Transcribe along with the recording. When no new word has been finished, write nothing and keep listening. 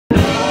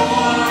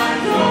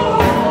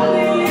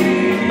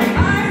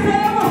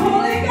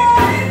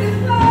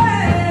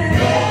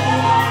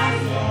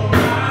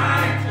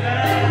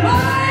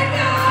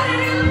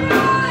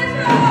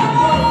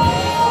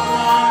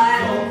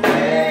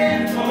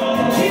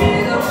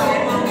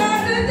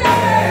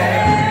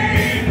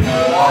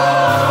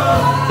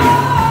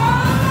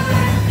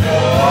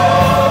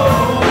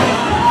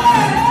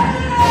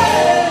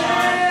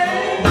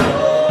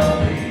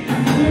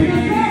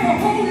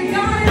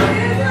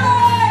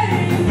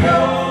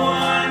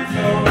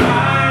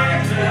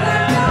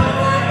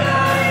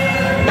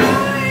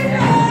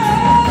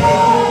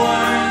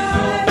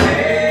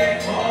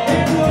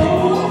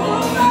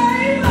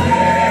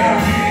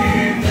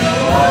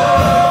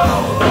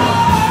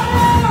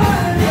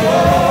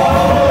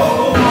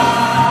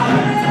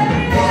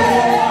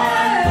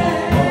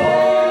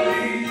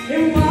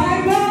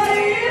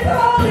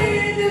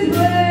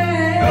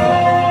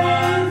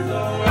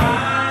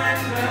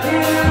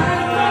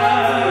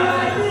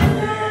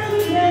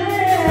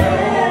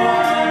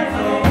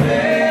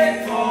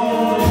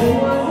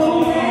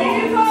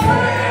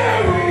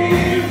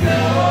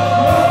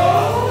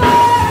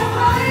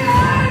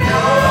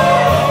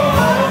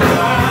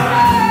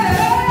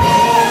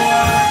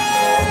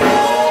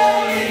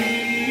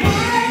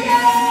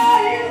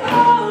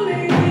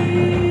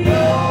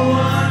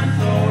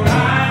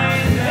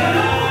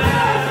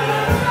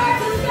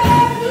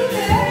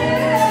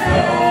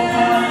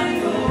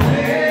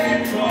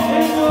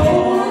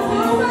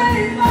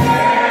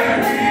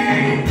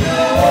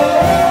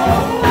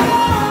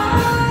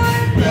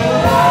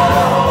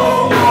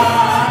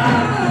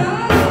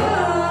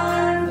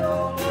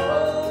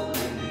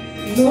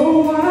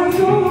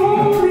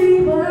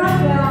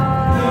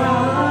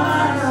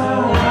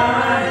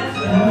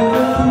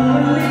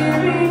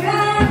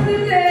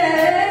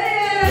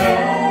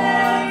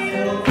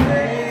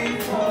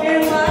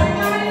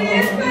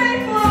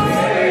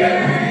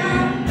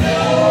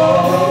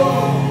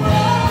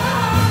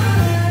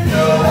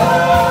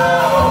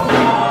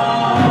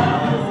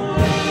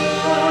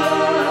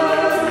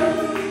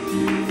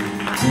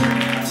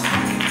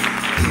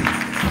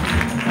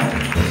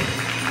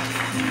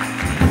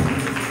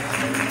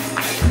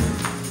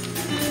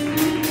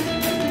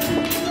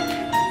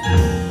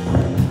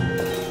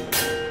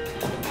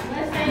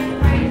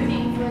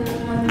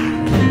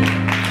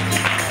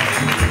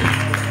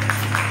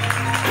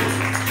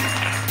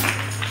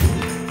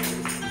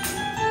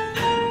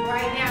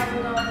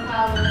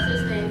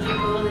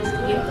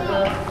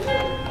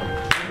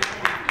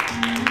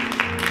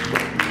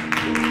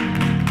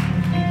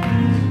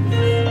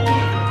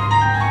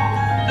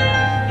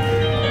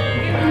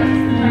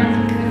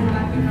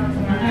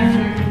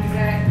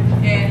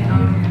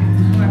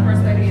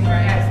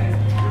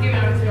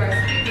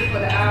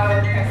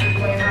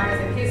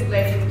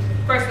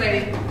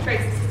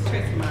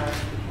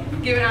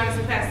giving honor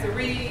to Pastor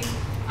Reed.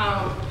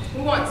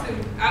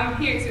 I'm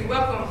here to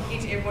welcome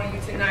each and every one of you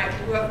tonight.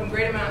 We welcome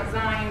Greater Mount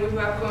Zion. We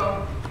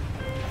welcome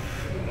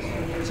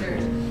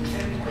Church,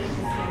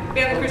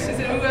 Family Christians,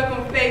 and we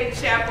welcome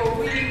Faith Chapel.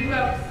 We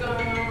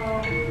welcome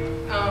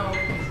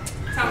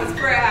Thomas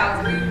Prayer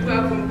House. We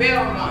welcome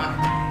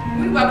Belmont.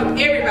 We welcome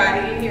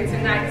everybody in here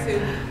tonight to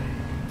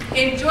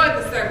enjoy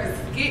the service,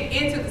 get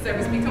into the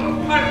service,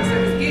 become a part of the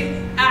service, get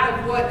out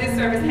of what this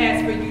service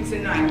has for you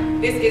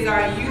tonight. This is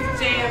our youth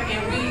jam,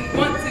 and we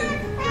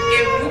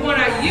want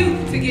our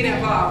youth to get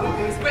involved.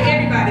 It's for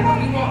everybody,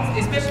 but we want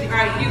especially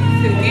our youth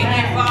to get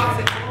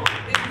involved.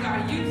 This is our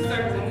youth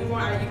service, and we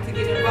want our youth to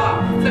get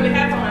involved. So we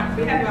have our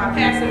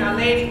pastor and our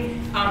lady,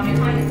 and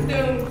Tony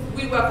Thune.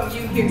 We welcome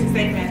you here to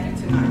St.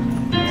 Matthew tonight.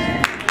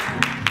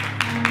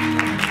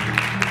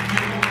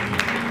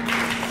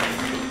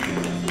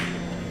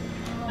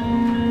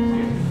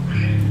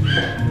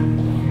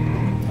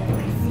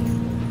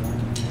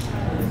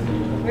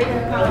 We're going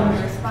to call a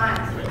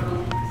response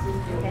from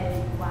Sister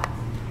Patty Watts.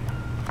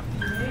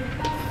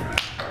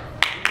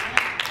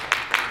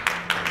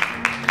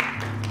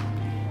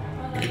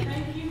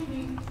 Thank you.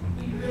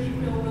 We really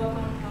feel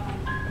welcome.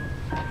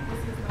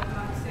 This is my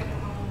second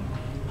home.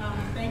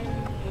 Thank you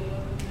for welcoming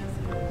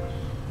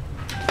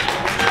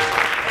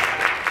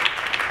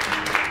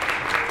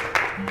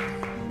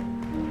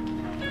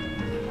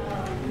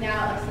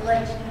Now a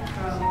selection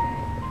from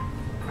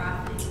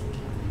Prophet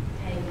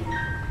David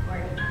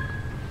Gordon.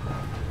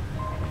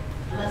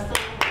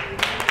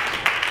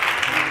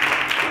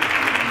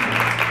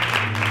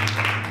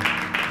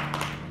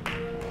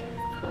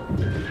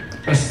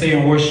 Let's stay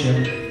in worship.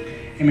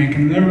 Amen.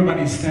 Can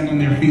everybody stand on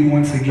their feet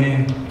once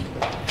again?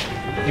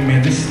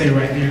 Amen. Just stay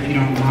right there if you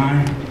don't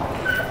mind.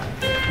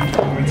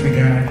 Glory to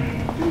God.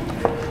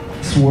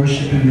 Let's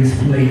worship in this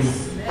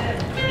place.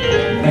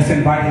 Let's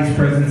invite His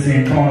presence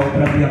in. Come on,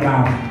 open up your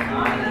mouth.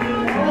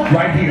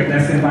 Right here,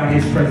 let's invite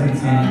His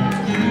presence in.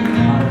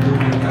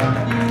 Hallelujah, God.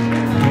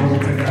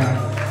 Glory to God.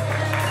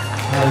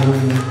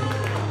 Hallelujah.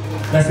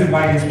 Let's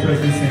invite His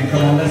presence in.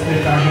 Come on, let's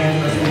lift our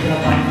hands. Let's open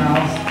up our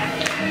mouths.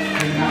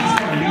 Amen.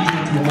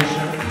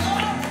 Worship.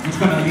 He's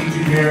going to lead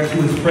you there to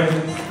His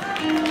presence.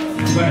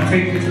 He's going to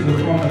take you to the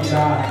throne of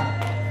God.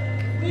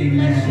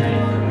 Amen.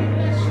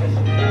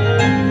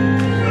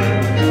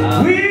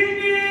 We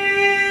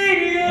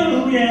need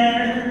you,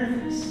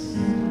 yes.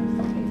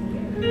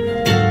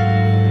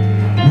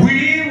 We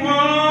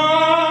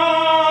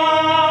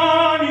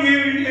want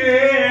you,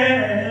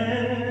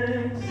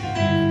 yes.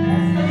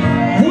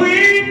 We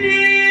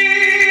need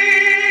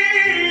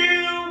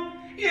you,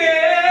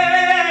 yes.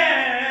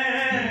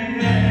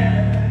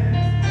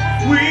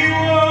 We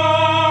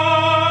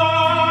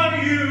want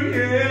you,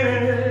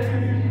 yes.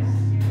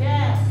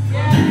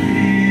 We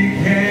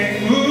can't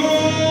move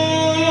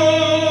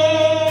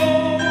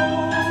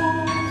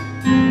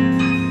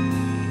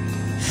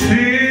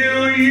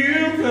till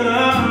you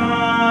come.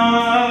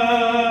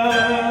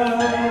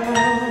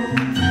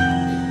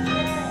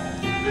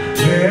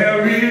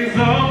 There is a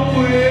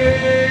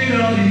weight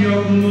of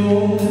your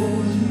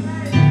glory.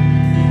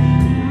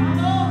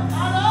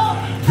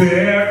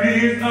 There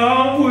is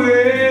a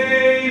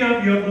weight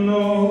of your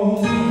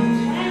glory.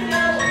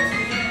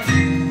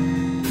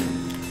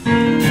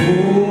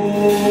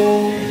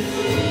 Oh,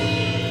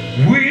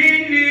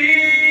 we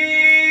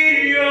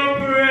need your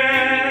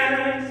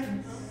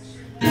presence.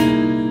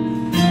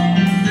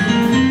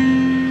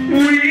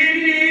 We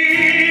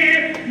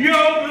need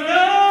your glory.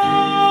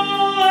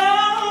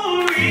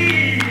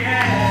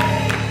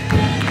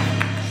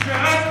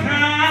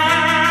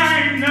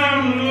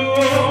 Shekinah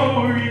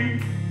glory.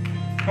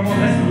 Come on,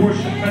 let's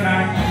worship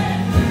tonight.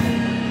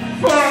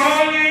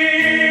 Fall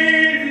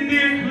in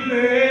this place.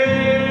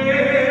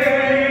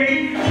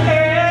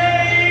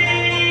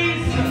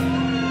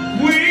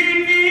 We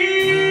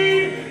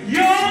need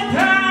your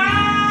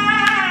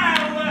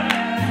power.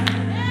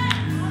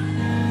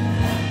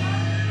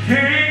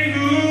 Can't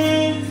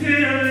move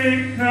till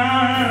it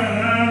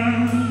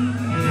comes.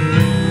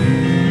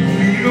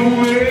 Feel the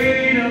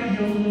weight of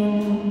your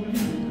glory.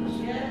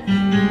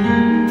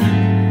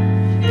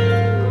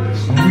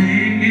 We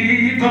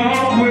need the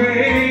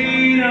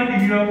weight of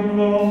your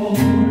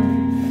glory.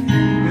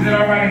 Is it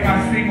alright if I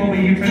sing over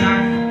you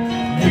tonight?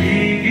 We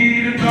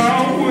need the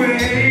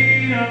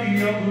weight of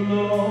your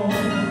glory.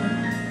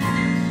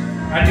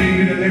 I need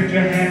you to lift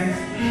your hands.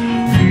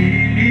 We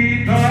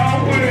need the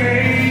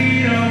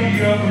weight of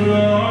your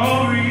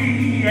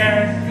glory.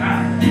 Yes,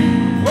 God.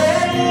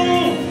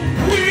 Oh,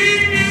 we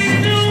need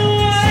the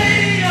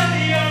weight of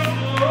your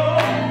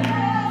glory.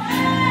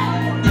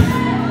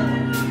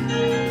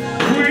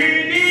 We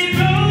need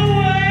the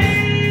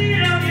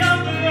weight of your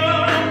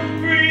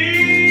glory. We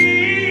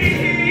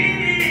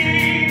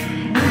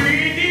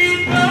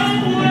need the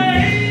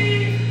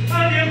weight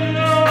of your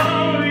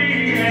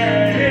glory.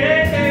 Yeah.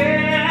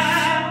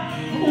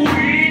 We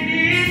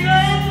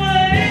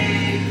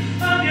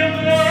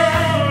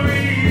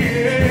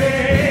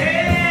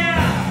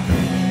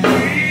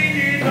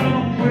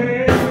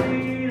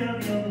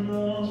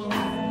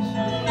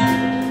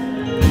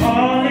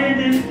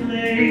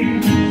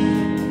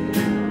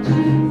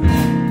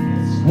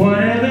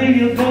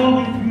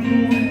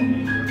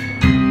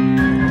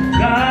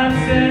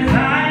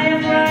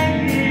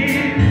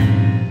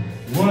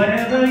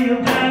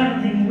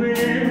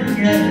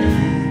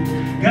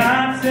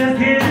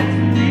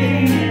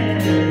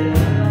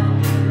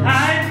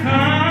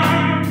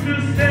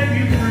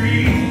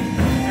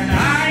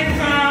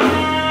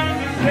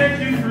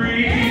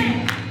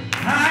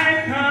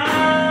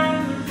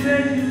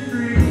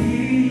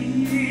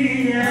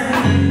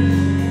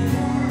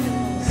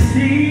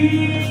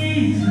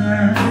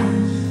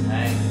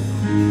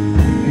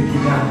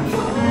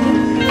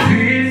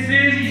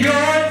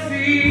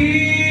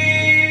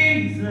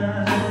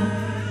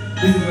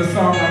This is a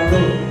song I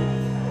wrote.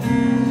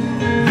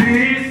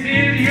 This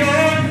is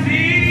your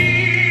season,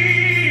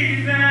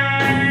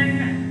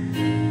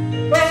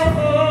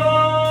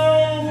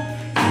 oh,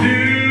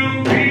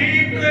 to be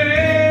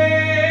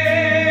blessed.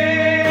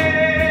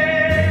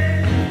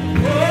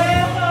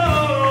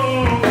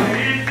 Oh,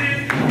 this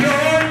is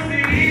your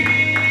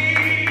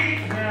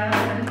season.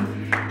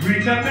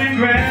 Reach up and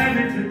grab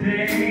it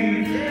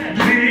today.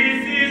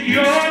 This is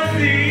your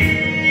season.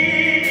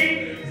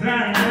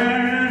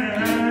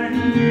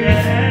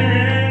 Yes,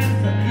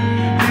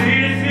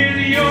 this is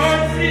your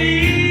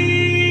season,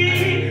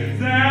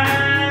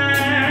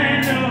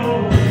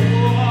 oh,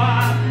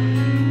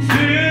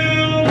 to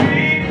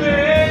be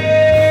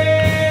blessed.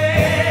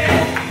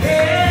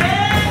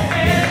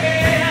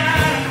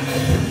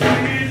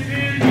 This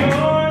is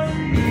your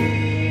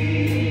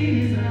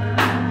season.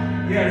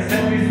 Yes,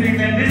 let me sing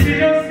that. This is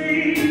your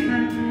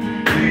season.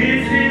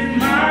 This is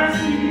my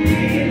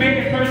season. Make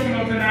it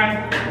personal tonight.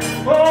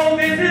 Oh,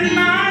 this is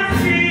my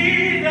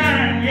season.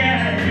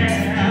 Yeah, yeah.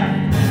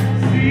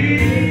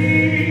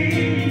 Season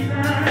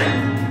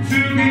to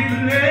be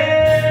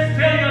blessed.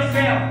 Tell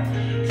yourself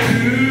to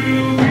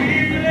be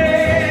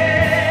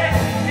blessed.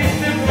 It's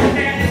simple,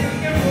 Dad. It's a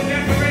simple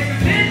declaration.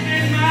 This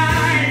is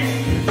mine.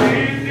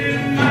 This is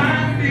my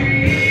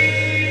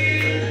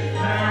season.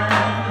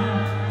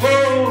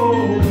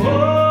 Oh,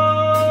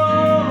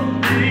 oh,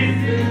 this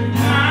is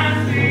my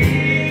season.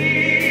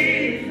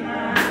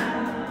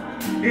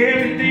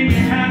 Everything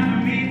you have for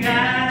me, God,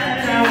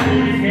 I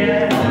want it,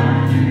 yeah.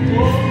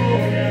 Oh,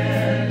 yeah.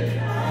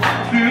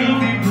 To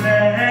be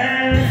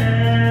blessed,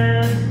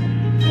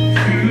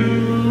 to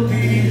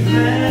be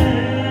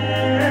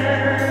blessed.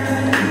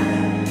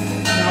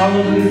 All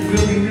over this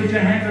building, lift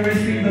your hands and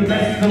receive the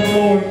blessings of the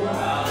Lord.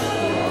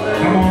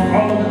 Come on,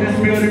 all over this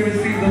building,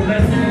 receive the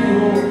blessings of the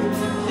Lord.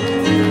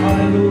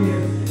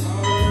 Hallelujah.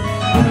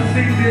 I'm going to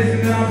sing this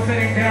and then I'm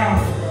sitting down.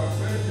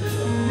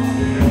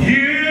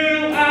 You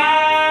are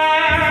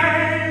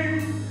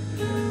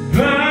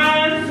the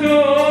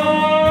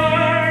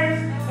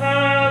source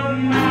of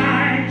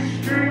my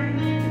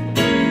strength.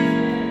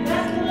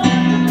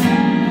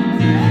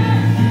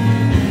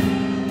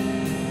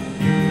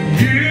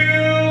 You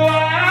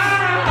are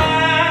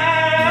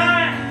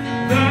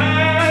the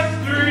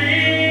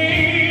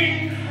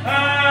strength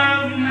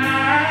of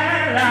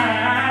my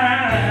life.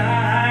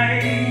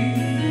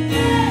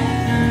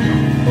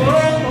 Oh,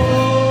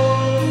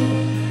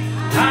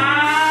 I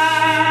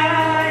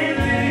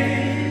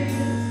lift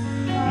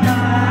my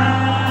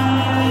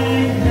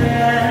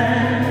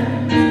hand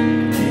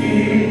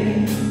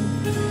in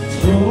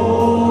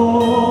total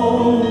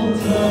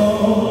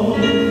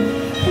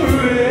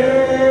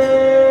praise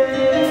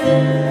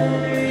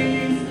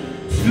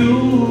to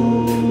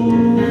you.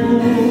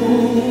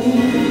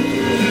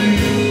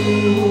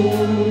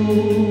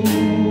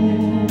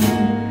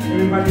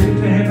 Everybody lift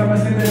your hands up and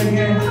say that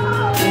again.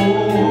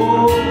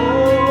 Oh,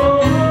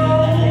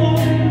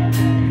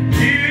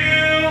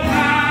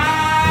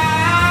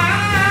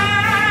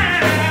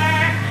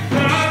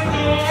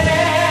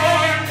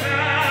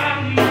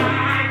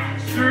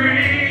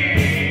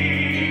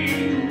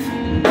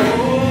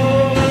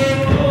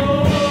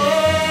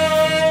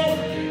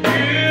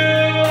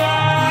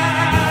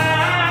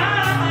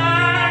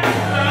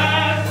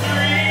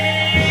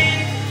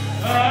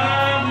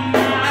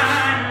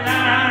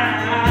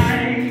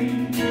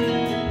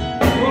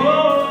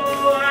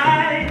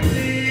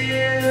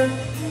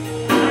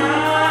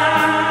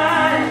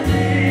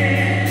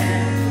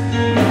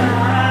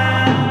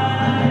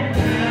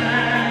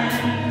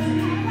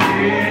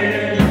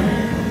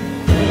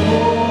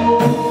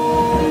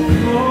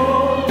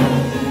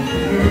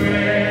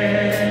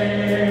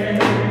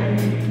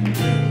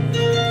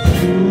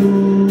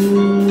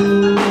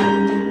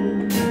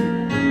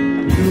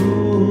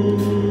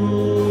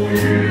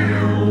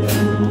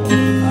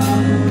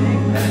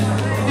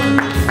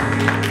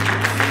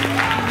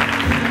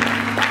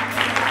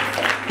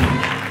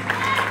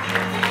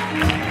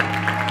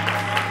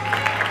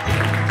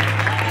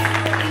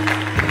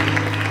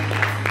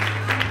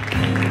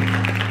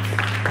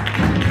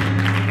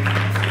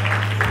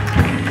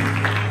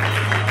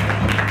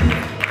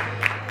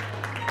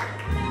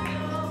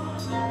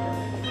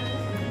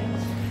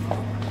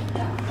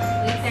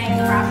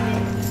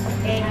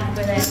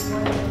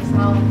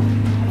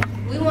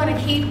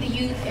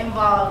 you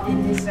involved in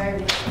this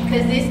service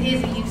because this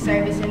is a youth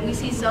service and we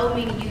see so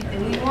many youth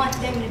and we want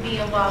them to be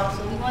involved,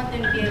 so we want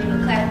them to be able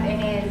to clap their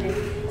hands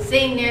and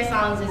sing their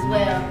songs as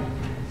well.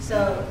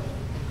 So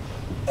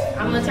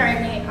I'm gonna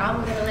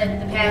let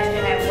the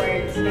pastor have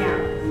words now.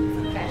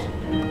 Pastor.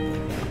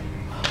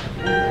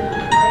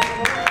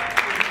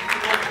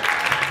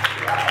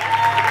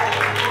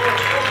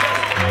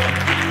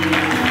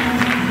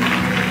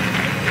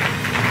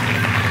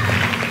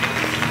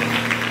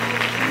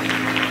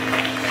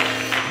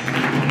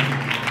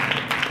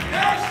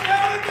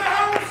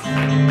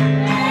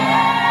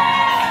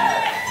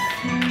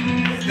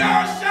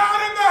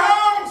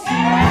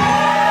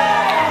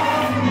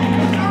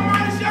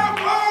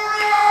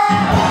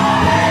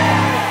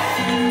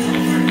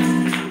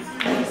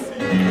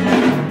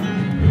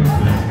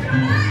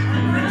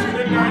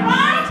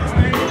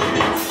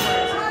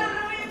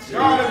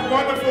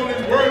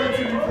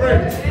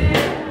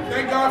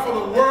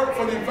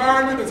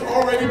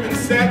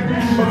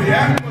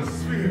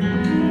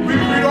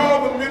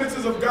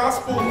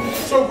 gospel.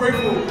 So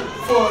grateful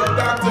for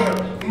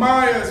Dr.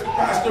 Myers,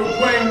 Pastor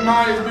Wayne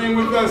Myers being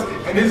with us,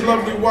 and his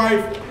lovely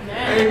wife.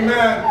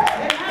 Amen.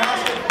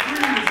 Pastor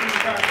Green is his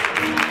pastor.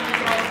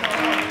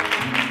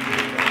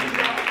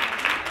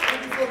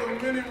 Thank you for the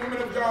men and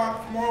women of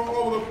God from all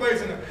over the place,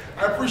 and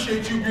I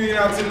appreciate you being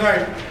out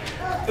tonight.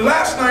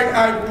 Last night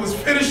I was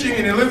finishing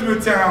in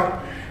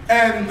Elizabethtown,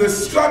 and the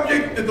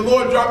subject that the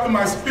Lord dropped in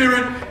my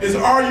spirit is,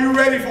 are you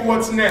ready for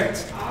what's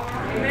next?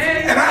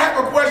 Amen. And I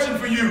have a question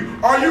for you.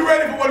 Are you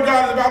ready for what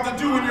God is about to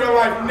do in your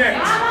life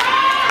next?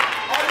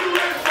 Are you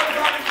ready for what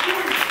God is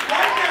doing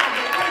right now?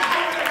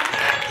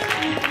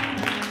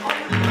 Are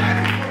you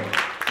ready for it?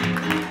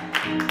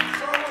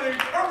 So I want to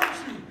encourage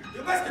you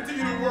that let's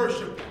continue to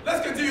worship.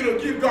 Let's continue to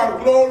give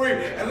God glory,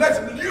 and let's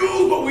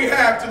use what we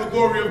have to the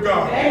glory of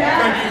God.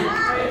 Thank you.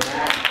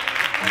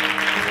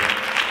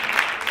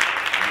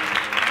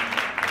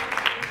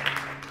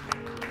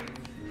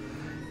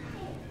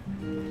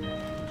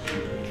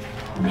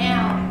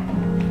 Now,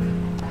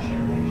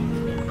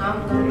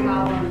 I'm going to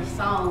call on a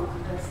song,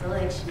 a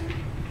selection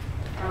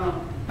from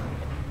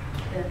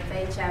the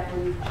Faith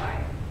Chapel Youth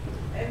Choir.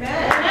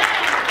 Amen.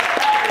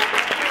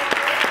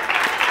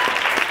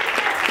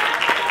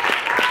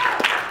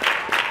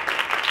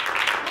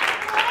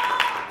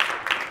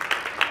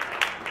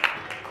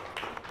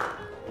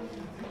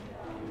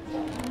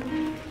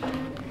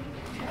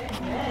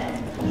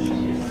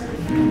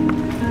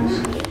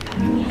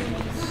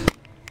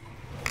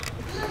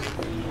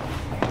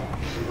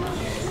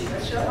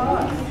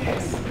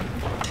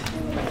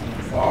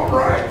 All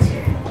right.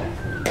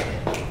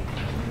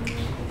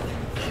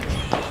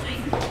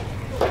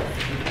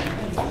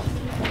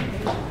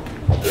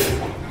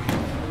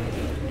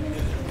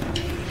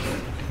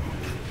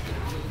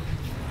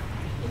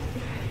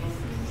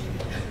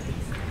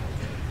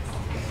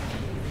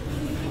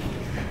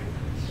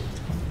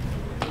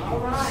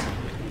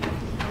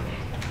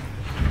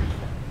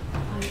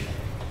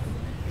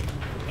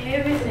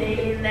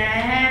 Everything that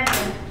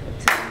happened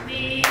to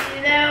me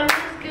that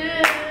was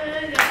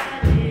good,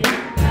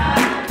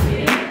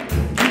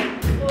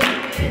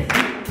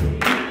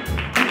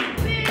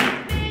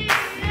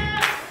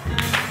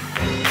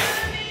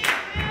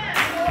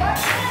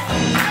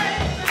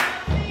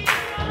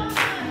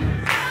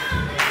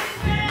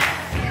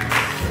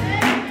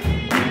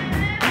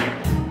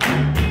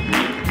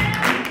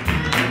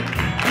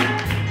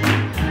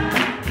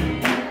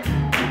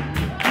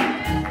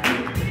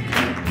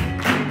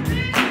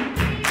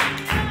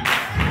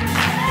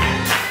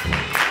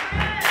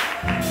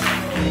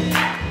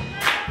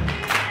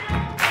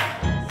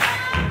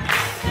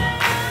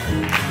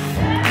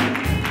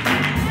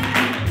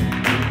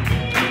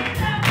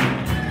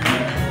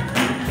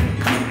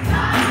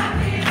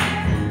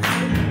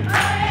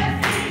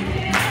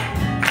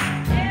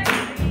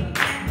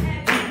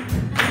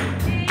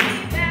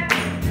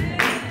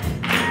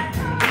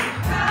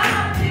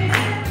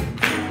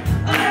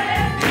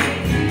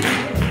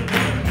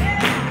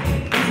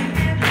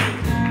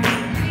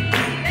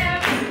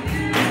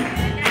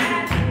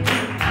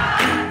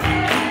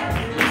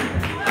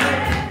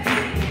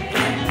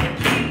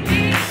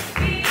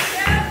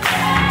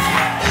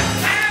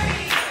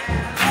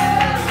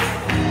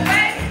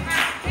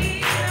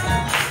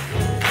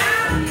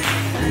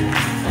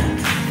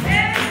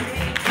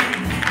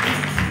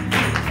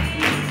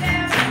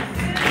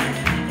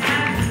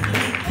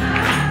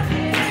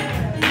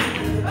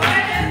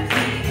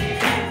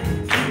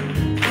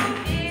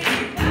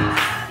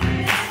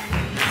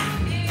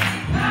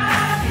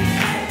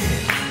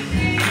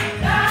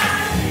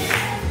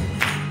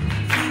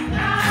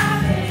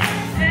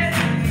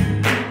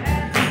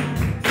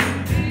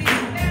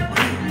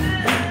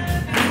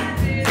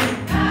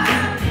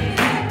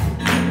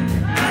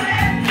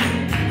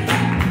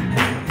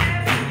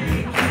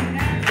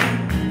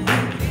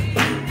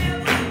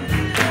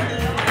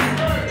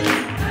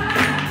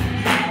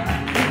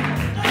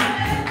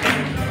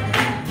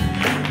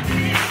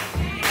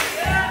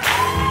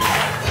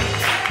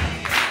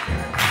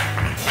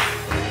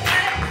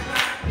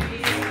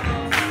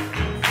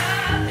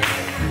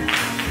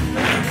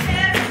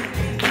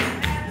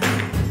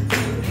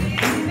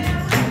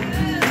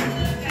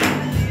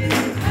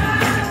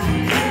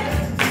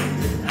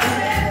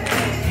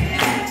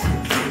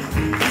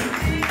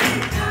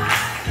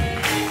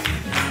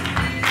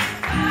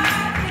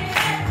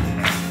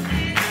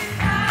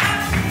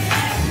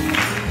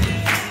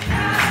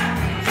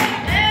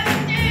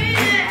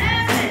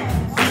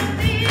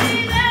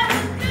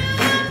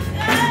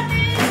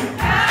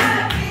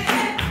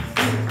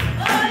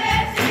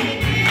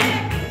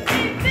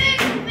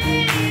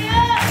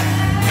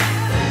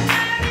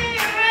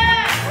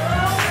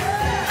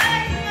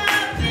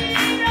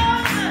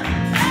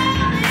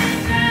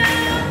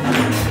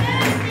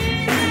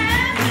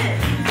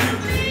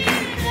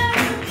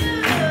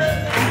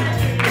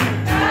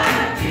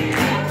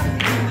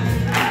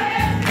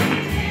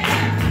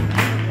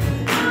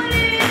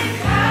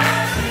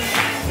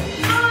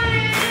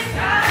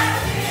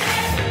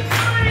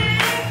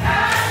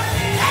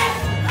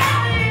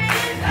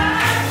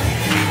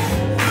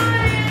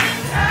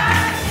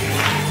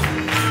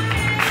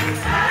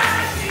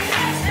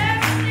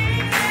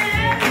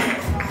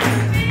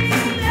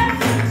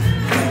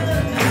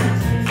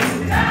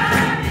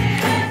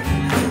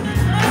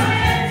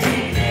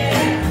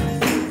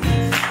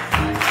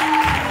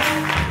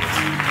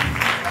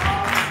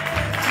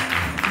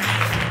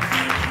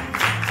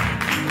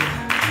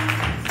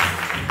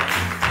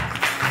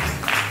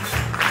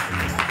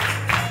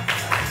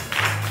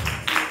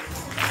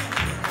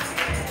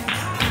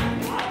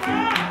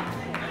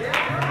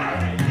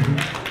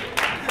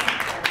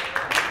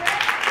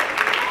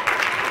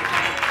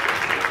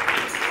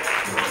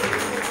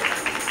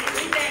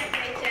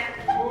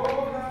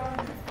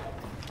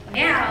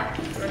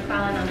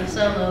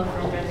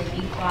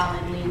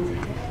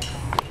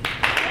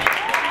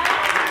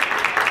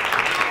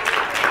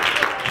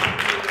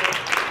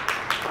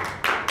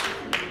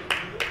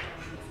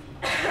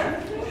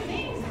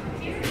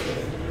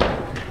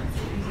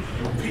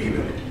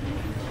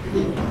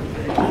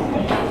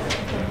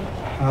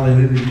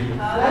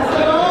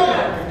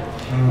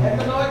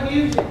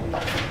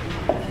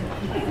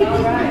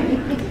 All right.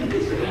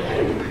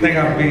 Thank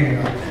God for being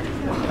here.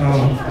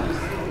 All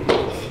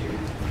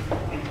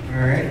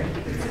right.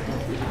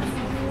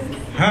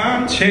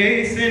 I'm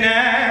chasing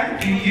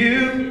after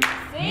you,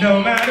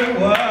 no matter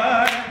what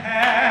I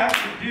have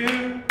to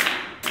do.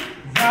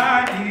 'Cause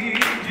I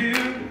need you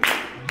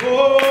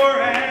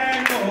more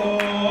and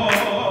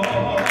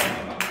more.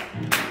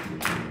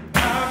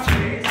 I'm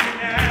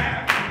chasing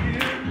after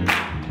you,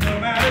 no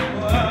matter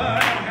what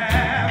I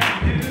have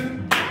to do.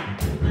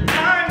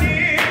 I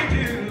need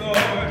you,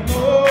 Lord,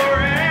 more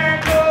and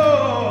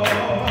more,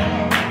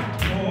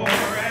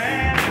 more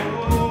and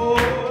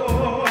more,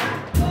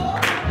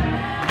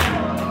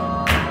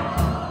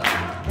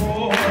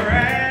 more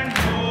and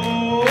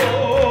more,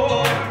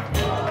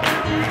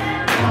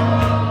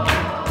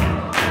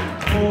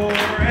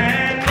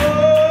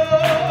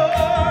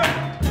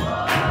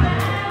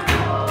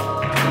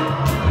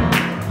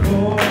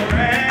 more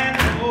and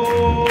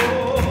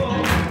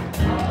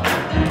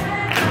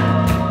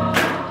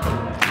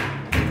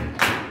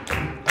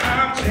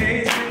I'm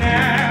chasing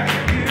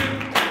after you,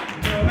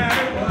 no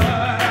matter what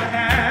I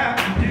have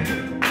to do.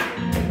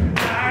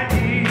 I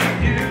need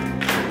you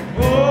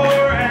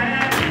more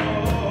and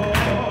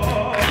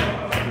more.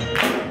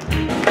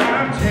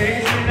 I'm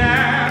chasing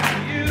after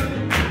you,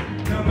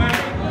 no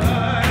matter what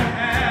I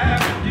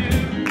have to do.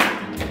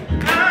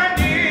 I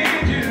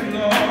need you,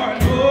 Lord,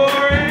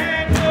 more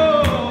and more.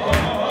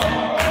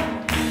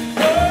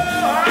 Oh,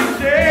 I'm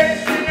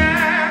chasing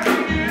after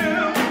you,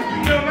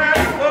 no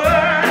matter what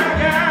I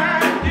got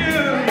to do.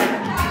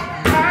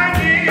 I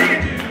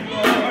need you,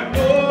 Lord,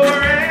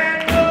 more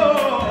and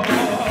more.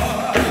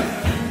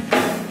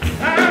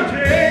 I'm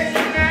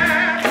chasing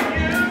after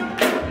you,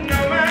 no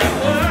matter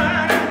what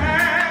I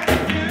have to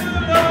do,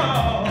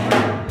 Lord.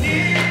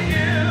 Need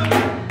you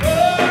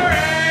more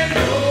and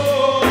more,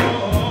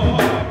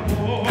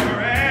 more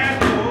and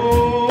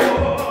more,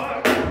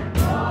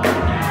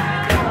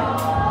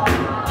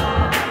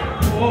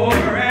 more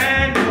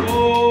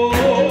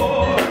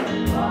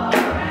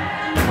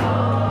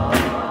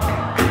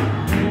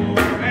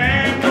and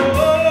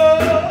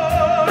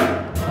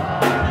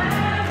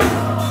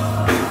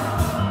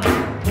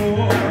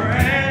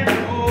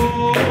more,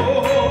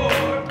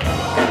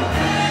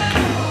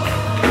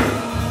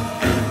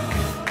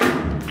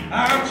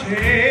 I'm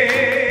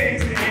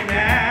chasing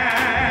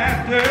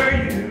after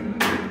you.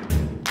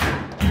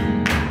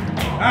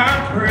 I'm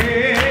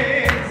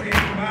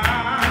praising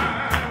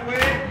my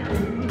way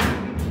through,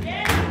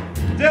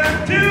 just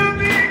to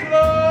be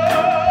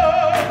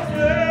closer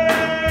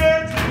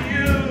to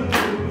you.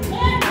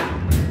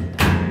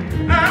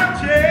 I'm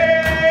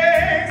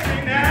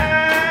chasing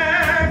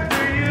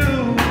after you.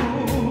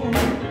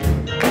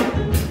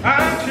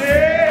 I'm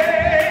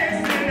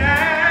chasing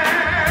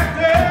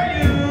after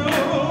you.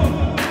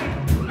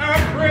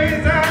 I'm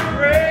praising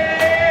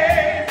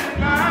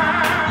my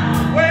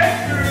way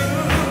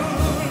through,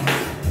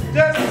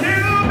 just to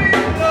be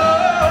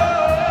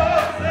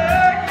closer,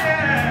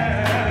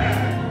 yeah.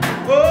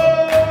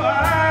 Oh,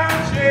 I'm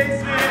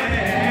chasing.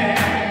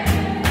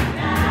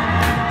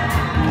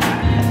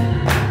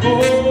 Oh,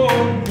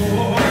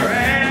 more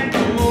and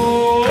more,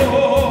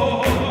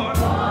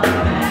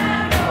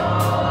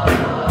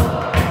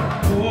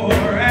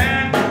 more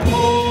and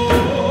more,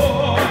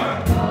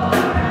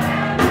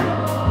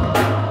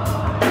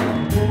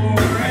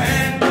 more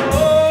and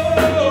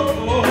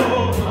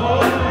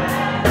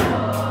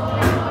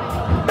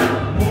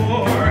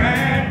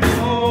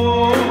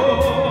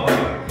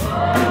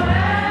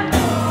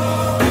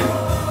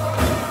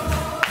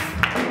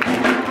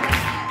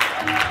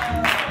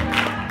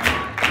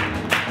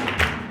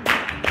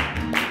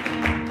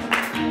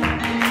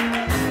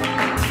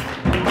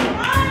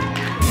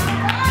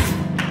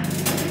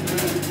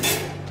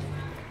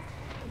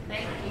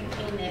Thank you,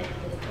 Kenneth,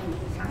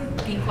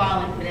 be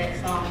calling for that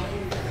song.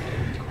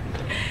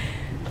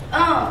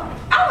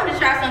 I want to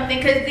try something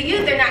because the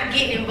youth are not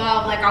getting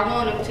involved like I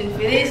want them to. For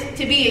this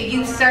to be a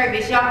youth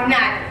service, y'all are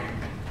not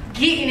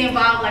getting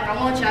involved like I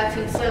want y'all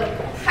to. So,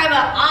 how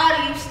about all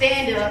of you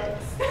stand up?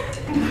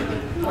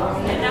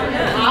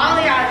 All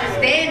of y'all just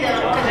stand up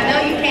because I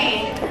know you can.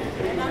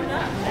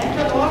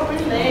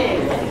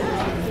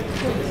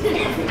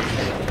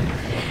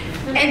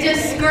 And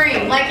just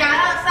scream like y'all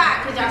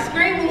outside, because y'all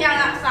scream when y'all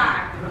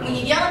outside. When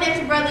you're yelling at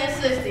your brother and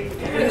sister,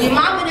 when your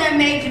mama done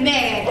made you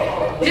mad,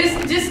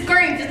 just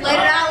scream, just let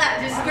it all out,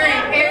 just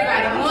scream.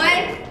 Everybody,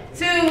 1,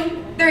 2,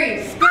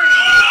 3, scream.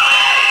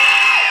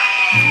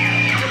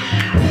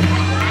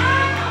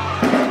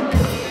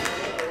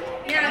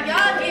 Now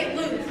y'all get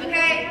loose,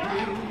 okay?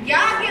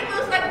 Y'all get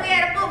loose like we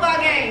had a football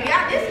game.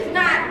 Y'all, this is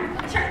not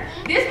church.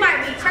 This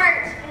might be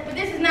church, but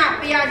this is not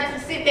for y'all just to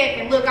sit back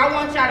and look. I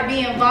want y'all to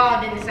be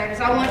involved in the service.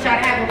 I want y'all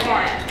to have a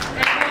part.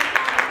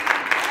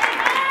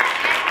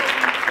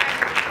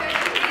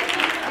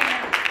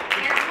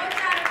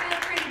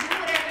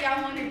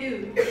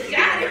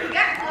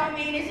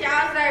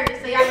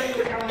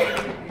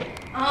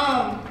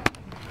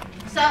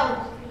 So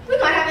we're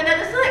gonna have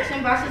another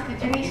selection by Sister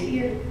Janice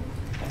here.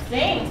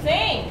 Sing,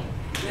 sing.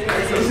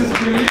 This is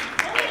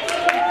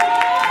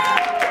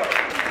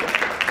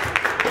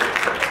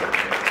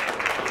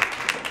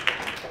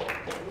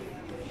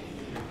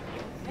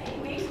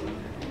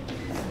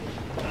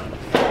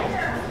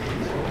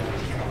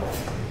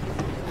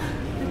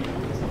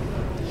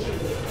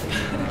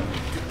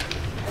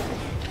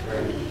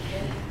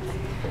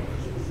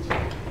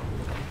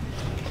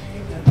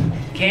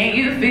Can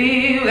you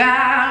feel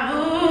God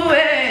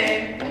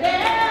moving?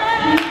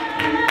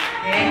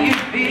 Can you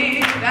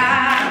feel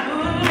God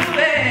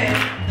moving?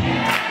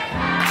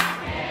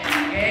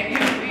 Can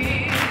you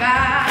feel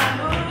God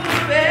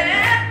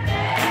moving?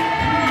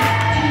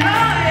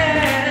 Oh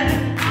yeah.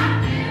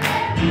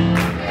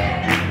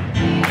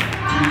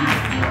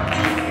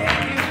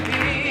 Can you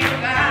feel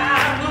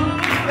God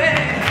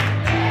moving?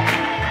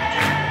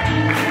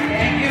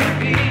 Can you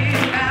feel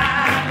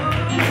God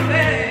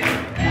moving?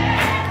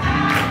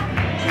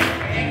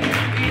 Can you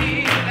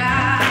feel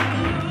God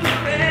moving?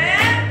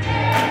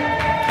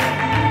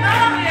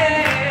 Oh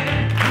yeah.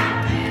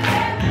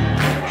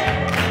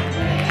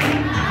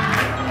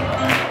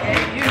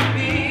 Can you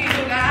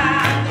feel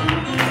God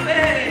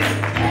moving?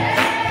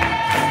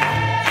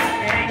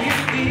 Can you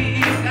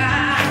feel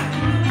God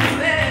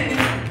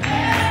moving?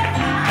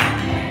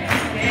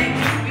 Can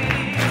you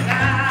feel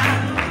God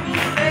moving?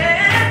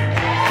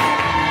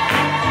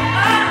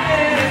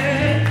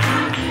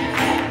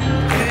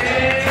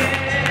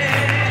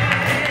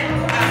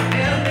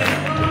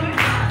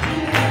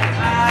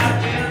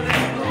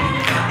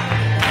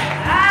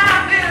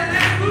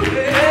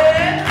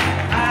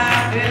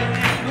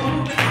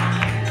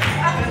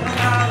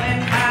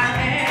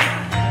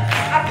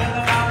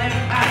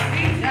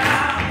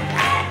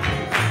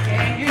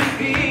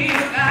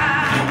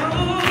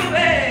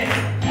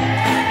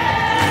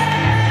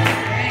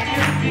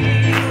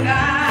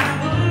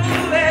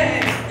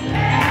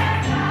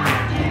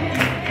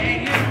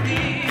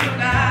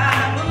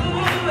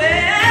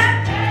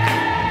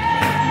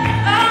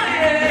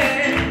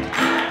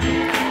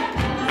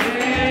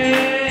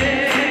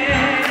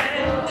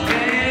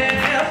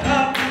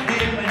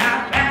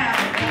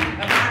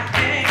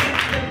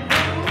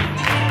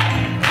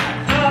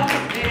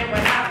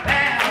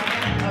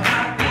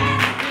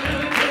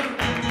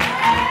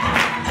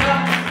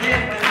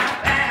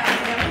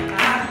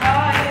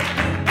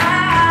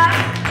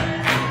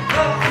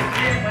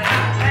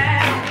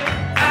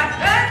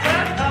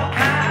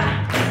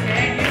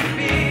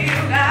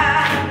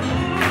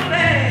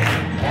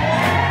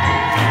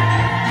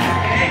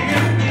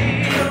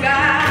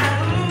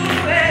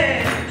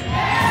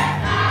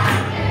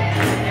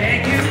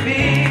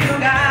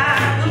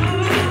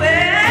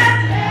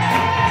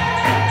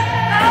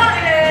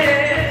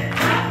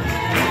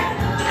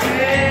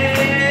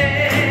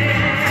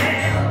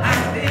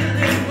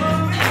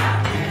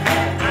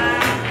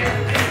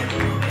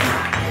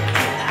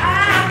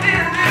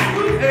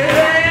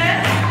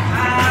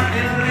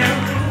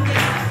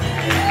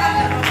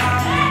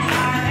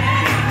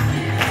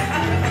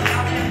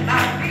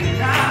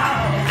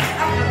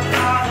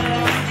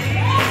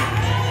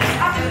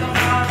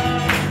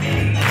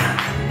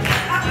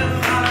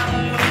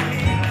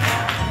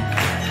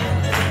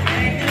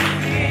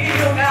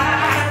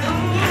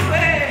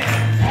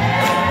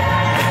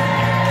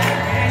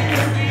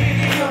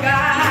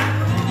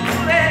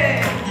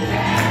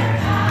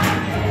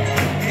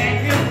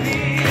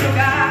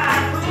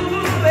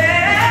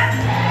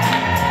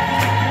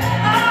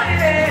 Oh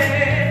yeah.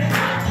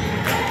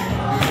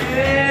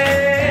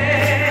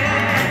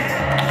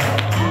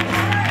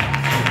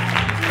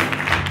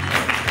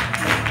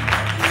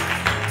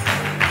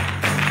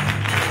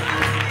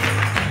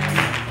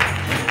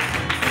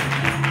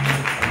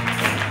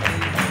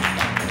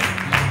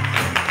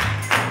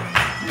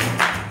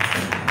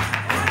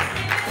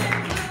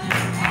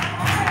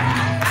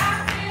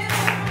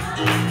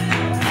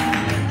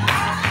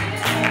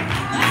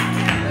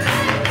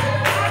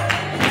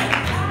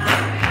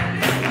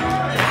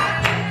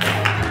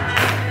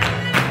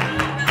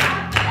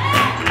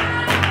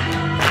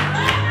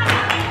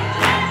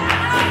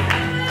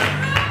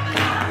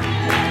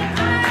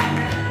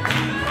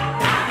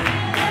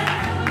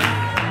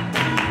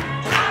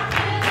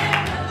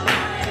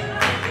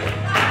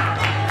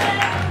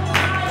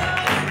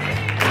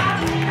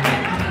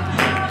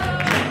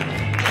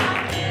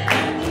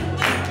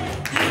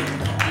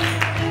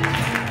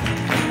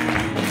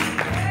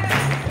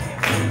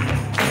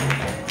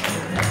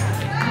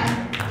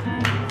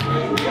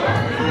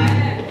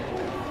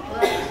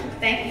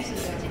 Thank you,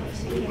 Sister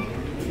Tanisha.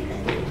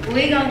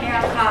 We're going to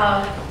now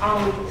call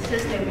on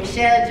Sister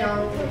Michelle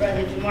Jones for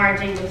Brother Jamar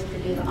Jingles to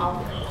do the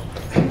offering.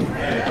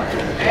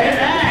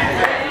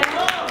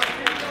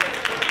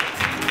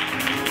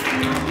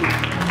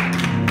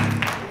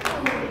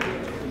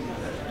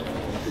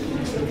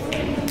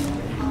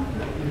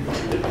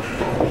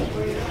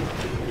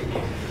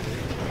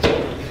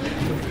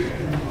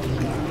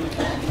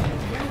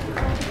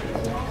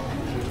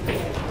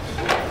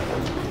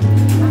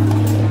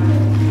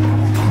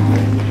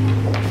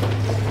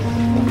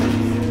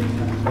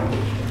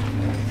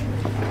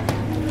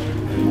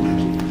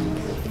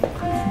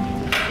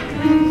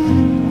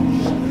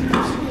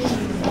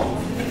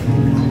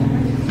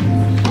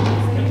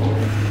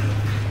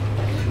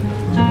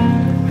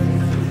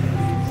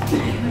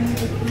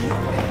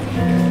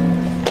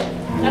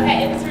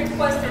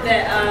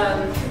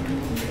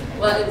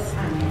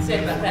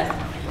 said about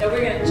Pastor, that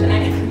we're going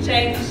to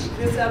change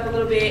this up a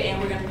little bit,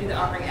 and we're going to do the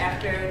offering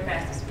after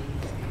Pastor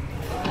speaks.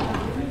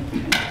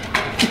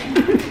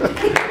 Good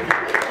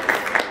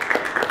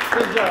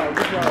job,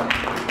 good job.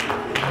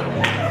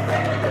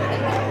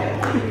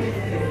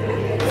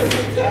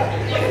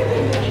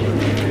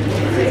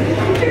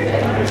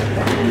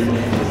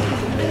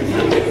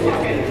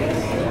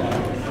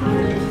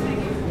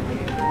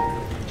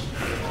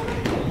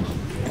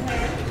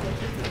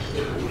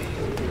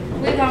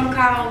 We're gonna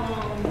call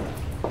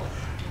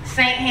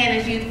St.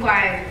 Hannah's Youth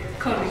Choir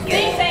come together.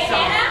 Sing St.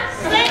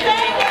 Hannah. Sing St.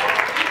 Hannah.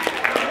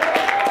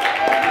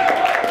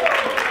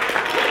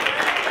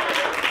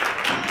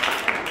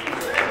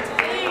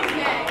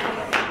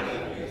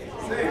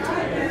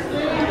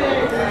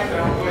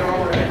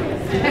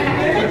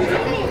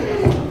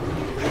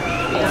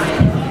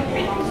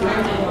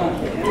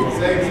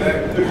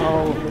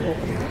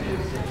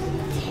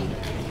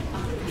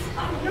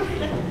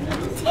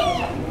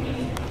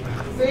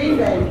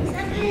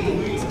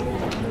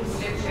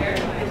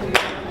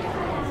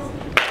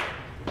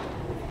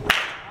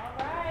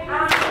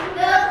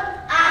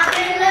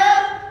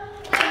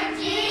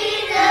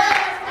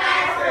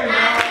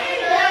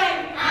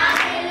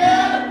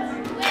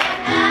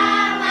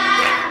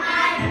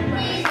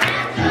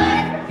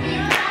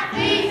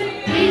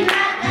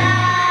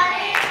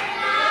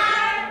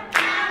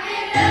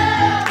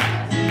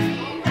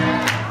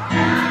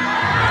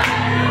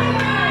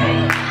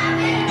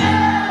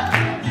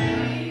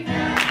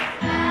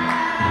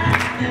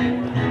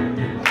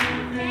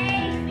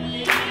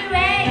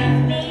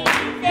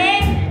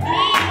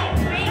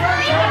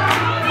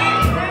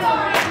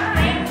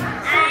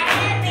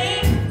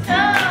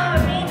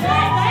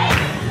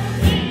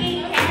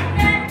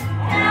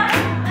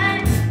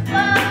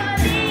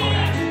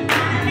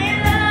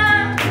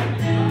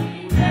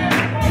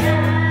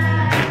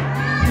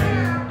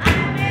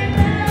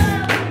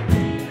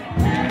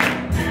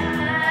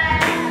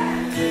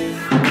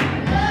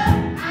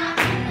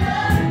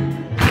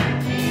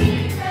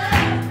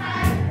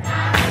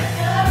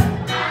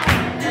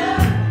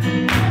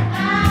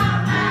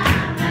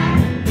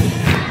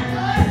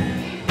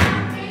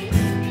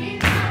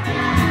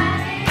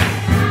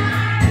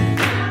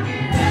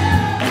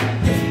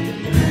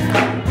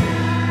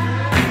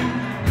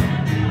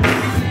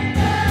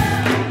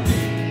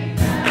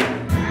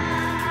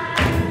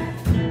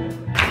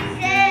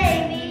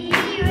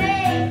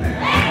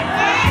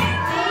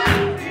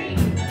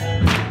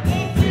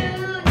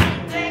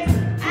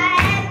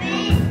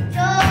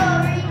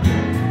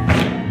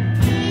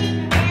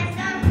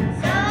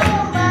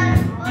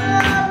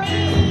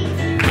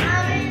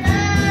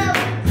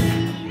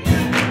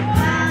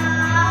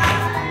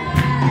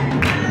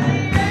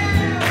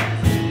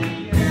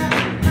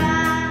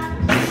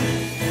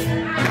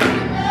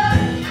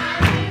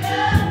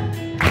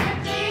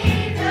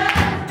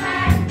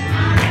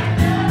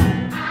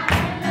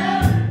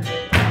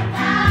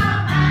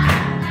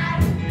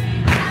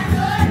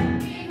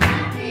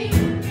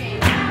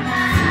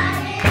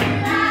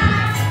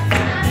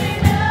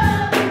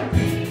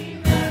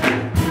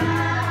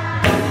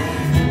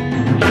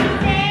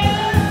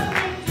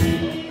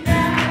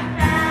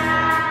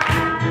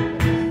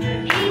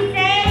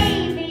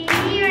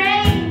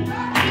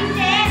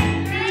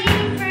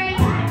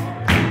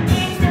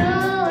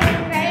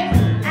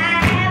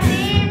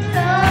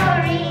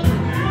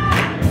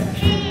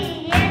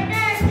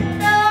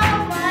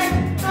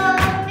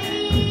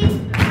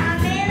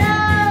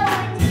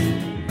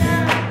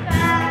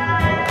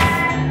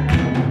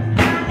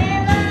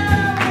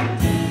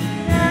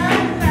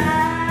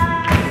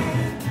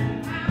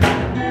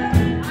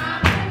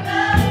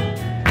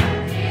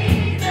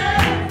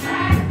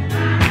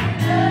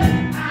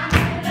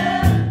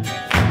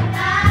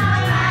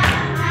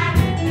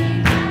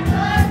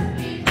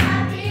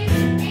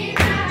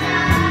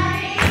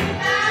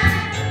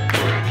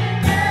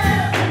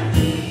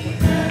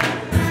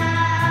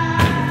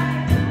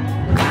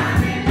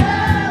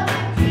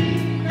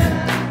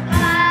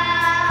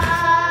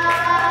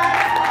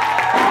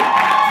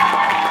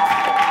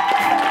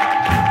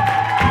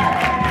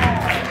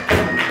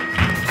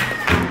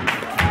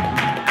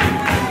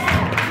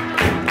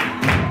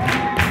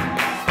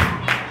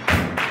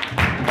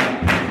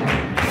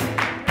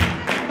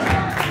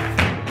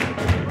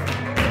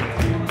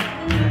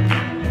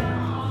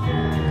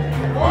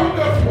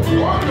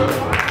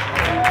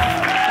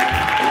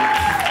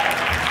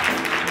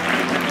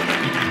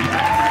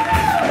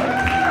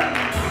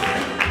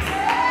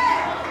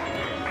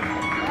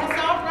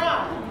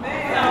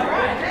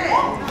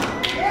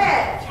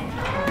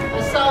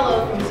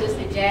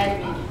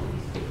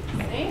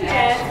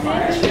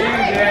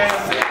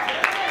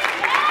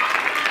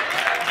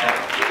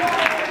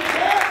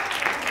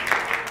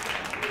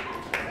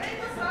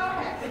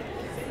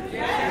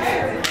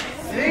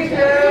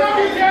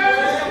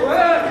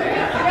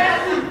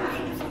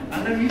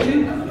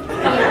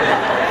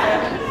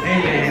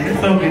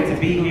 so good to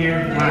be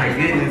here. My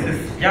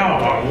goodness,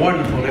 y'all are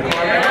wonderful. The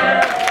choir.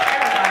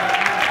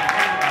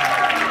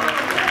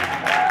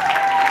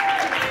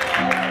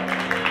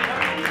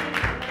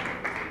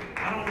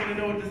 I don't really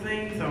know what to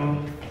sing, so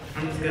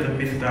I'm just gonna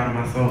minister out of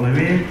my soul.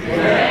 Amen.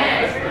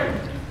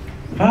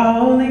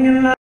 Falling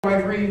in love.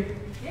 Wife read?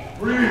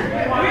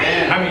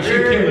 I mean, she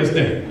killed this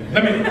thing.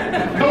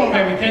 Come on,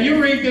 baby. Can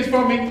you read this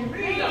for me?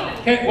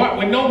 What?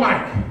 With no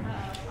mic.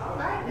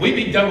 We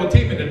be double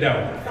teaming the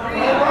devil.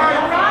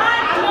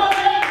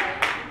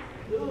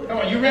 Come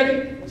on, you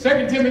ready?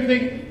 2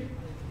 Timothy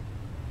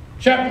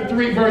chapter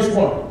 3, verse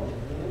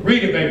 1.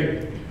 Read it,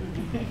 baby.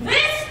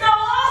 This know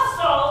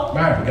also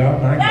My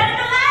God, my that God. in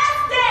the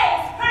last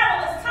days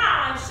perilous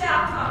times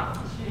shall come.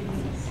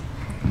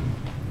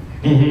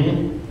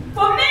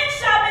 For men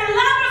shall be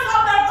lovers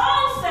of their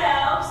own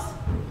selves,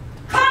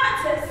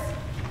 covetous,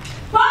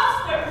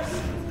 boasters,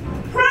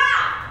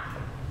 proud,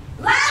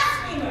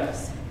 blasphemers,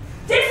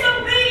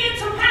 disobedient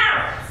to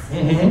parents,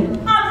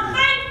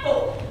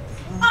 unthankful,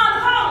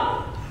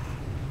 unholy,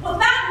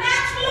 without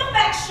natural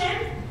affection,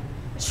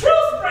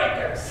 truce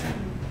breakers,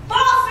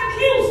 false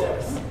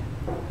accusers,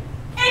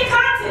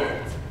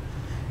 incontinent,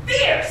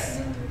 fierce,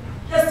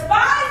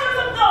 despisers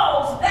of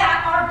those that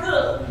are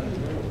good,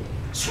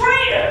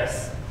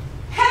 traitors,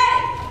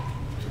 heady,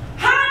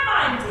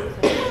 high-minded,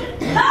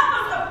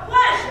 lovers of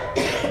pleasure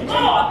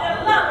more than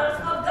lovers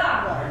of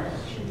God,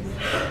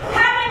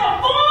 having a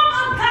form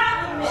of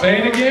godliness. Say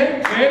it again.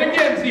 Say it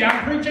again. See, I'm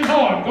preaching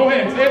hard. Go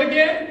ahead. Say it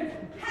again.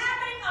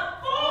 Having a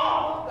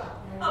form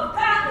of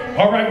godliness.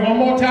 All right, one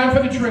more time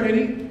for the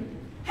Trinity.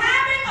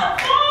 Having a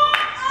form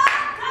of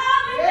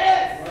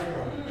godliness.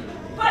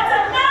 But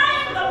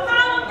denying the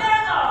power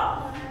thereof.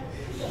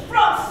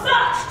 From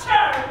such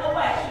turn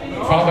away.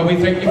 Father, we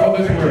thank you for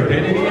this word.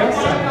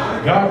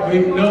 God, we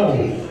know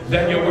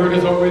that your word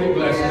is already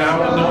blessed.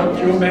 Now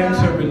anoint your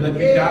manservant. Let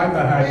me die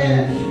behind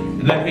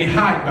you. Let me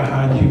hide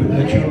behind you. And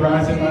let you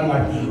arise in my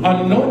life.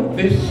 Anoint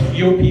this,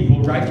 your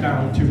people, right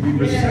now to be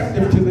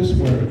receptive to this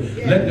word.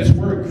 Let this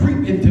word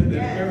creep into the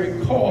very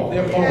core of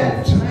their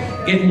bones.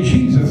 In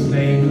Jesus'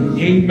 name,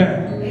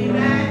 amen.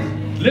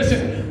 Amen.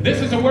 Listen, this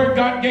is a word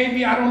God gave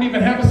me. I don't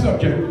even have a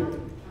subject.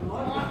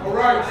 All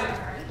right.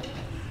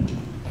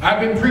 I've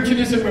been preaching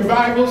this in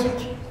revivals,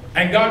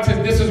 and God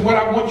said, this is what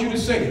I want you to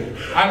say.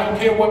 I don't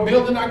care what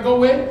building I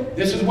go in.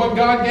 This is what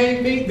God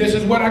gave me. This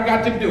is what I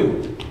got to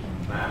do.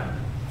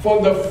 For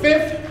the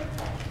 5th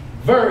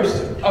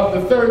verse of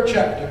the 3rd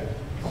chapter.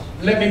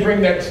 Let me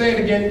bring that. Say it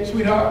again,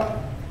 sweetheart.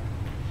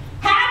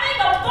 Having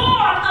a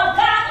form of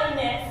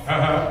godliness,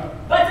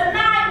 but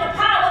denying the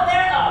power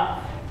thereof.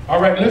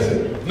 All right,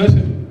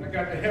 listen. I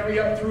got to hurry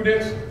up through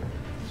this.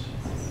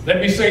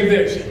 Let me say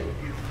this.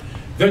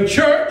 The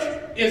church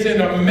is in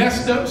a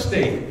messed up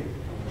state.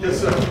 Yes,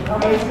 sir.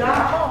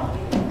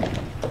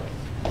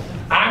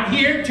 I'm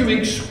here to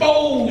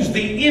expose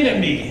the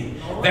enemy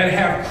that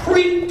have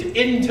creeped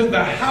into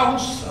the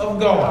house of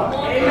God.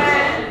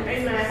 Amen.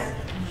 Amen.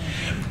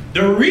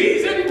 The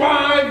reason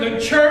why the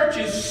church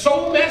is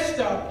so messed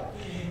up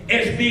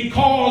is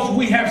because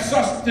we have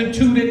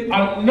substituted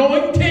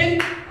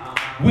anointing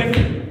with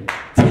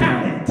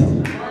talent.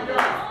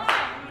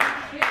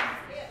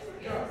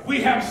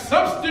 We have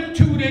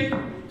substituted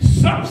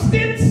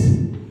substance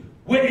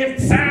with it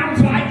sounds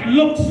like,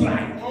 looks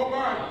like.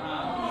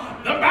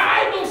 The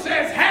Bible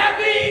says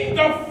having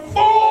the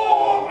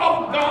form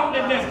of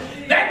godliness.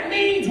 That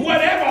means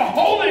whatever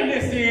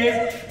holiness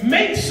is,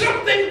 make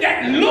something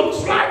that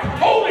looks like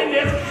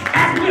holiness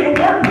and we'll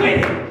work with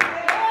it.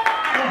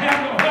 I don't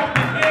have no help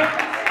with this.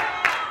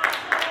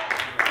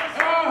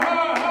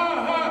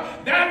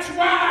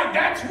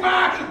 That's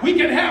why we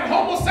can have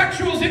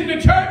homosexuals in the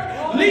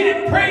church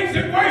leading praise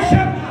and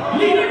worship,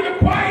 leading the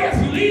choirs,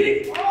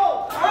 leading.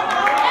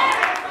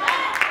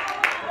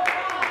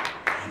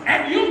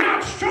 And you're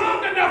not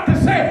strong enough to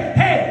say,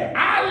 hey,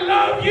 I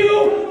love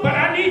you, but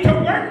I need to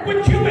work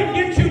with you and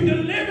get you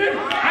delivered.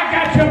 I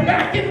got your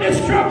back in this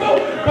struggle,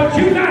 but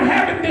you're not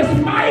having this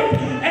mic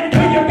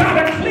until you got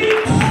a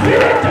clean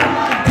spirit,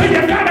 till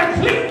you got a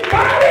clean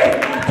body,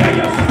 till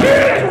your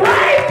spirit is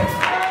right.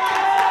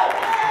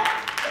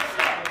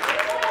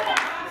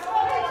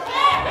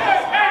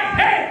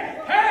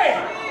 Hey,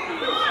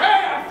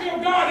 I feel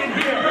God in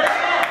here.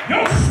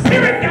 Your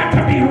spirit got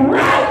to be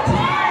right.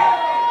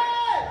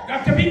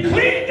 Got to be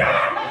cleaned up.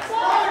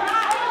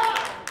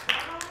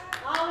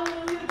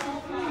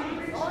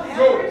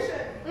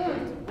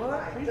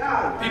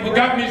 People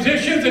got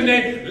musicians and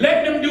they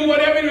let them do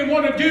whatever they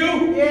want to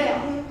do.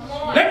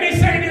 Let me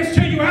say this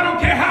to you. I don't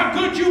care how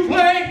good you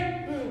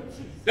play.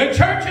 The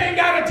church ain't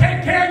got to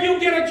take care of you.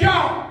 Get a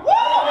job.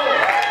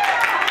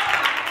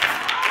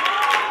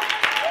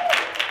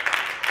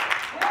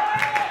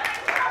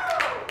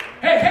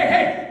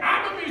 Hey.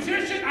 I'm a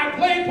musician. I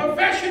played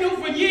professional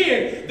for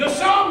years. The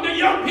song the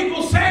young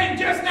people sang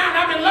just now,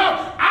 I'm in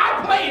love,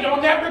 I played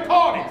on that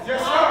recording. Yes,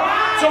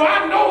 sir. So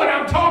I know what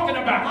I'm talking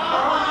about.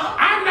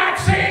 I'm not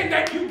saying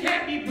that you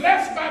can't be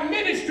blessed by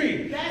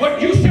ministry,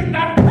 but you should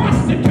not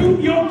prostitute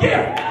your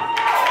gift.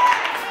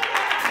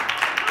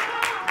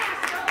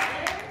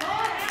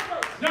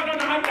 No,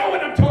 I know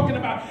what I'm talking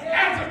about.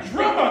 As a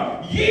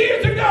drummer,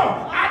 years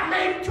ago, I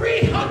made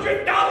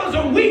 $300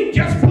 a week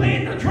just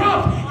playing the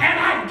drums, and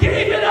I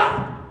gave it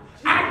up.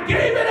 I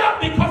gave it up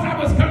because I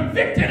was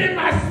convicted in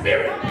my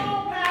spirit.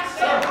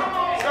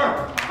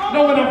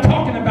 Know what I'm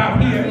talking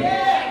about here?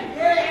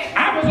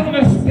 I was on the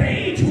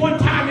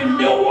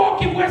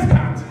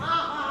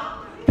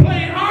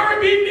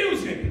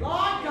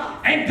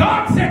And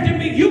God said to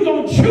me, you're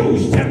going to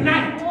choose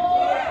tonight.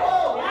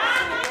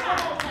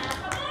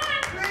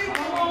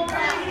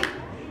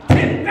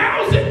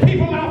 10,000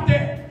 people out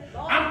there.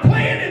 I'm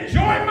playing,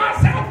 enjoying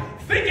myself,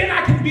 thinking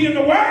I can be in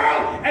the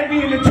world and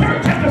be in the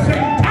church at the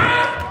same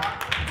time.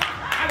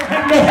 I don't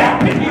have no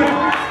help in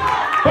here.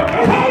 But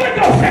the Holy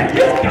Ghost said,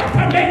 you've got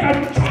to make a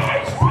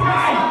choice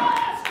tonight.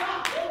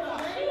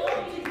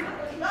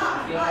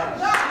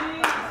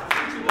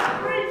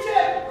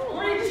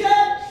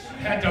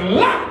 Had to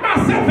lock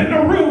myself in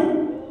the room.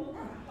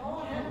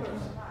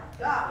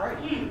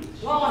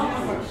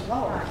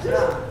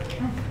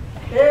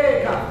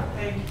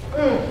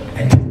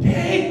 And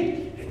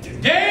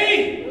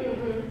today,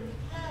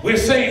 we're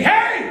saying,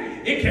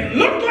 hey, it can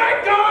look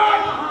like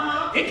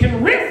God, it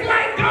can riff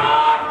like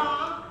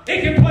God,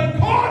 it can play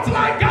chords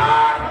like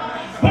God,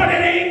 but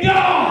it ain't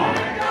God.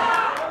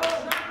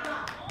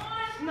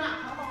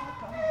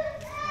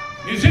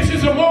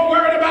 Musicians are more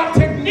worried about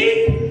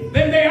technique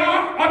than they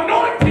are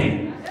anointing.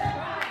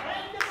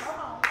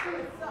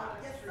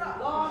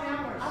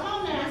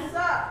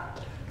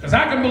 Because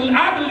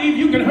I believe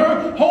you can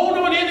hold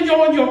on in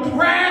your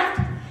craft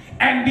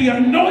and be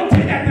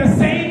anointed at the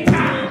same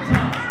time.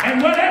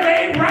 And whatever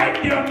ain't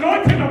right, the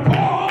anointing will pour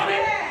on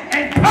it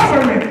and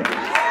cover it.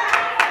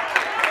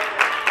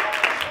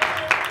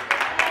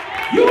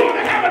 You ought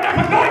to have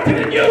enough anointing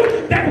in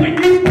you that when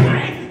you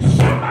play,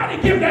 somebody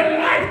give their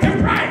life to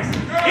Christ.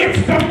 It's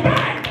the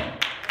Bible.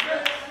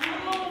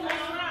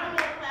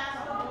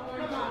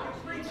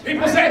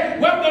 People say,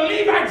 well, the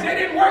Levites, they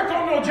didn't work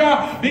on no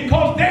job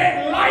because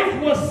their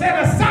life was set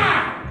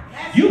aside.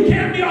 You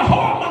can't be a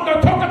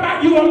whoremonger talking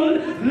about you a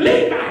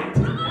Levite.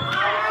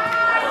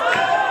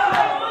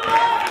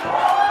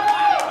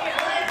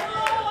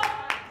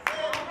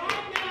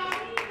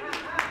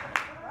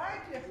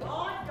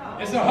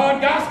 It's a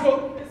hard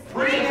gospel.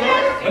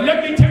 But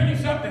let me tell you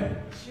something.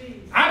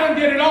 I done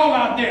did it all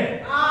out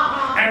there.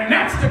 And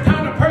that's the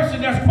kind of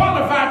person that's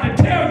qualified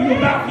to tell you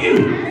about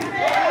you.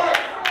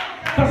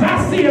 Because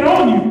I see it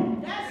on you.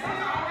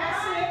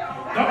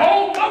 The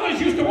old mothers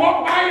used to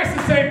walk by us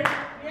and say,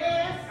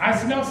 I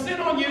smell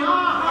sin on you. We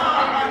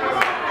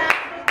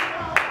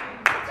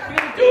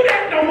don't do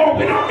that no more.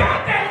 We don't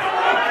got that no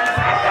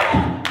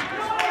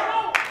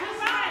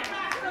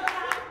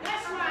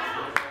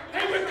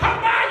more. They would come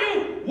by you,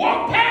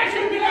 walk past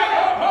you, and be like,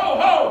 ho,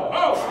 ho,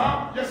 ho,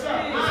 ho. Yes, sir.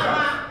 Yes,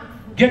 sir.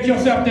 Get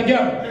yourself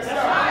together. Yes, sir.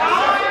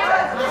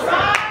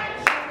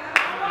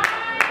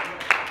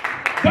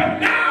 But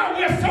now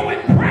we're so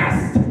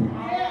impressed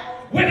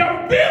with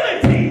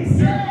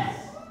abilities.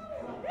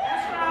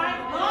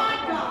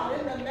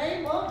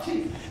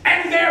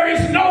 And there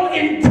is no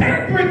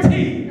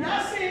integrity.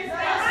 That's it. Now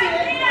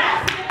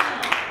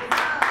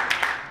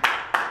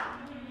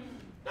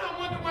I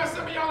wonder why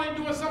some of y'all ain't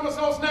doing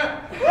somersaults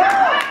now.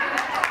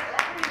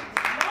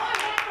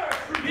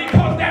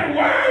 Because that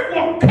word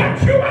will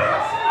cut you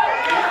out.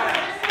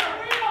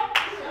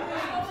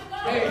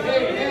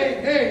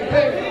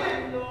 Hey.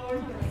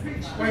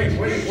 Wait.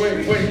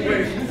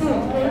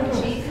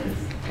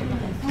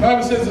 The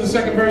Bible says in the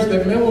second verse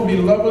that men will be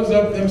lovers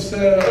of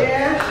themselves.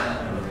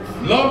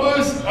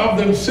 Lovers of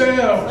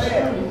themselves.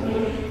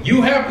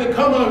 You have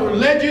become a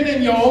legend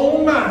in your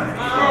own mind.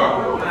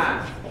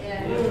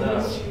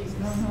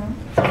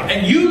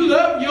 And you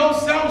love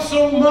yourself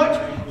so much,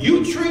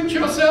 you treat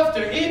yourself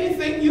to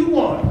anything you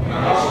want.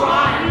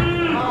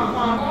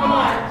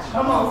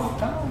 Come on.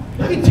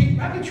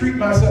 I can treat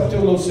myself to a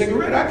little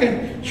cigarette. I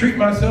can treat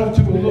myself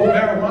to a little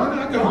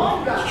marijuana. I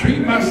can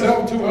treat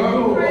myself to a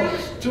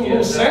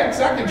little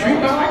sex. I can treat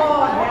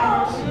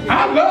myself.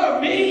 I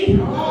love me.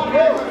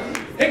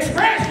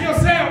 Express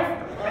yourself.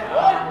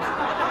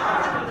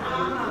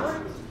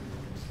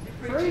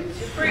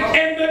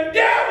 And the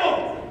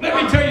devil, let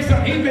me tell you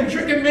something, he's been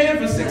tricking man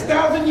for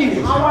 6,000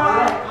 years.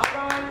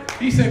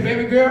 He said,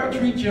 baby girl,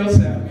 treat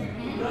yourself.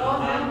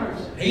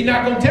 He's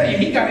not going to tell you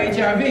he got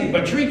HIV,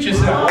 but treat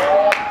yourself.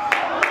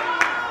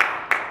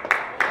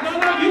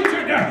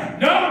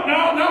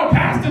 No,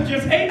 pastor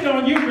just hating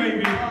on you,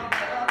 baby.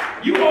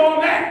 You all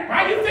that.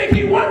 Why do you think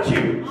he wants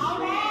you?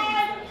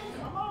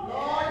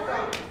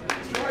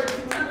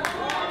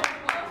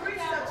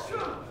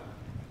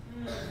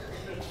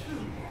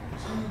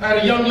 I had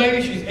a young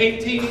lady, she's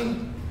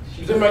 18.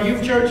 She was in my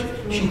youth church.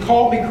 She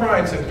called me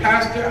crying and said,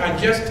 Pastor, I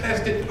just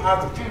tested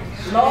positive.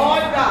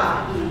 Lord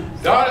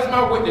God. God is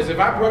my witness. If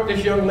I brought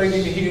this young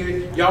lady to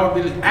here, y'all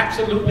would be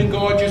absolutely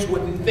gorgeous,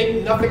 wouldn't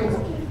think nothing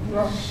wrong.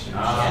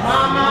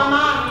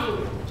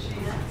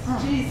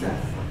 Jesus.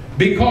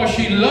 Because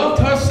she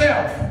loved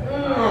herself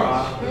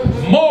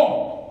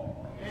more.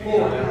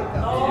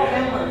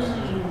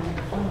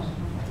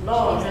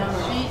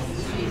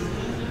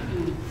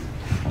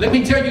 Let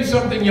me tell you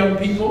something, young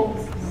people,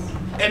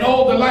 and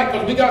older life,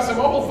 because we got some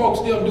old folks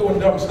still doing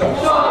dumb stuff.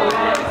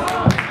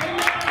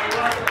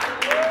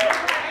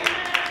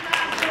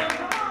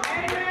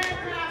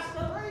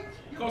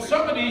 Because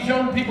some of these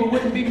young people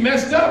wouldn't be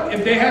messed up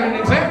if they had an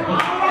example.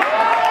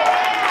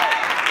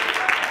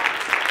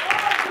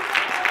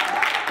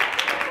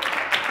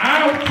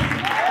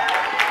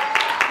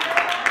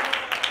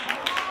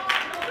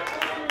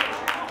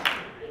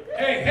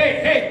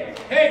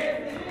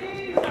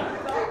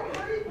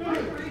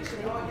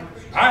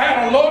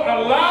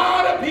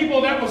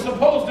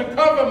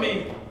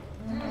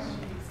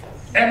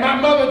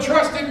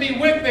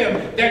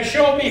 them that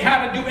showed me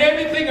how to do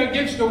everything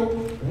against the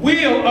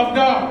will of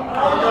God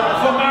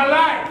for my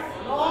life.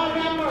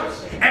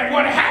 And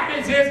what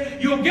happens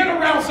is you'll get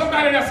around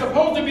somebody that's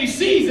supposed to be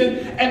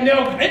seasoned, and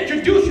they'll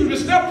introduce you to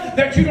stuff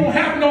that you don't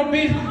have no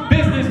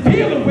business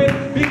dealing with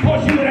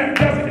because you don't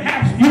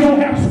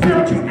have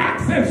spiritual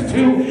access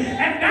to,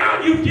 and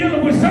now you're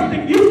dealing with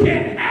something you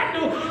can't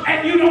handle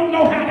and you don't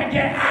know how to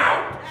get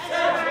out.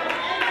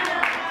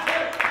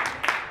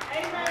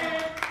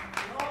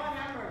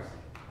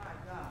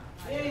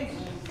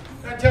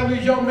 I tell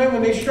these young men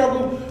when they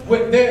struggle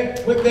with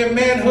their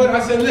manhood, I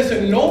said,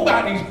 listen,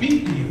 nobody's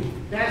beating you.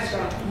 That's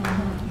right.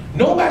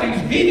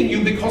 Nobody's beating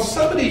you because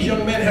some of these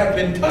young men have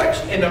been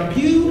touched and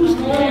abused,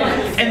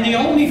 and the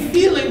only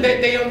feeling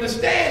that they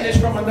understand is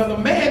from another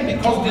man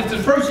because it's the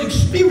first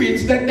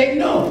experience that they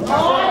know.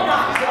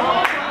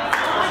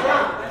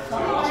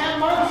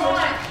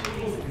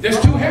 That's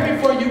too heavy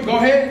for you. Go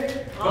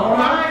ahead. Go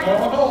on. Go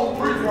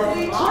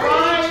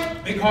on.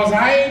 Because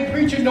I ain't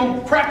preaching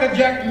no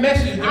crackerjack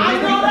message to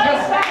make you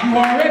just, you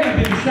already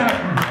been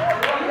shouting.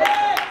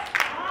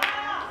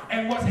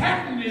 And what's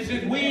happening is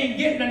we ain't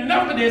getting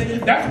enough of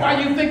this. That's why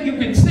you think you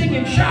can sing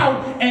and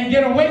shout and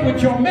get away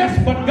with your mess,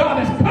 but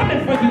God is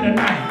coming for you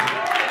tonight.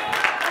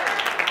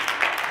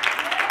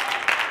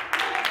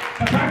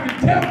 Because I can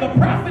tell, the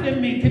prophet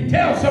in me can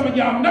tell some of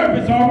y'all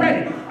nervous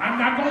already. I'm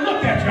not going to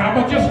look at y'all,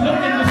 but just look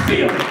in the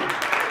ceiling.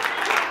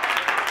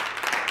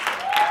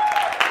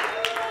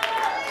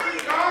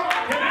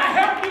 Can I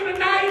help you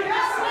tonight?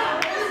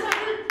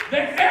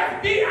 The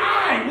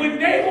FBI, when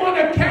they want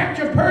to catch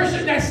a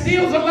person that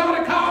steals a lot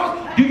of cars,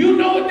 do you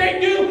know what they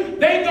do?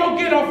 They go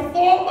get a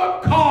former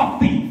car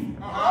thief.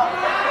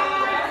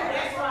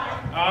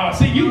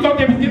 See, you go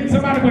get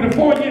somebody with a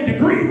 4-year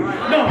degree.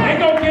 No, they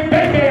go get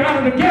baby out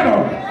of the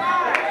ghetto.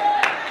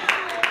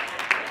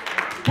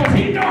 Because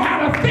he know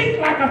how to think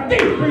like a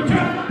thief,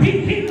 preacher.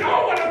 He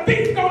know what a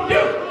thief's going to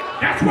do.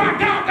 That's why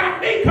God got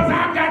me, because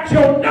I got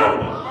your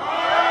number.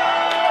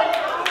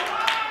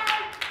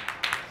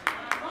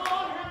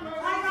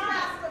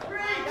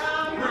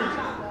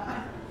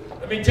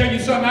 Let me tell you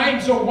something, I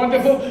ain't so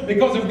wonderful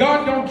because if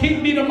God don't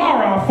keep me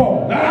tomorrow, I'll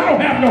fall. I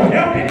don't have no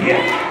help in here.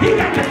 He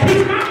got to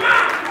keep my mind.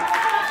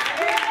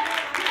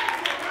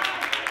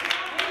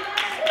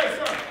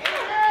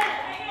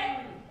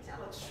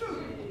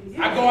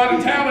 I go out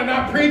of town and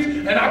I preach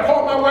and I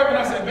call my wife and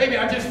I said, baby,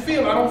 I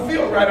don't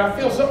feel right. I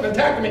feel something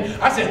attacking me.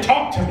 I said,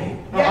 talk to me.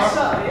 Yes,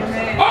 sir.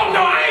 Amen. Oh,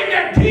 no, I ain't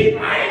that deep.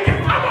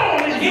 Come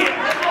on in here.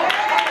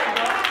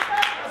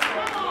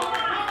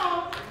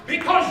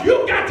 Because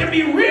you got to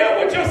be real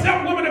with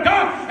yourself, woman of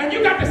God, and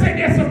you got to say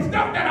there's some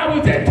stuff that I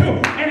was into,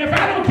 and if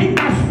I don't keep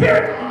my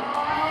spirit right,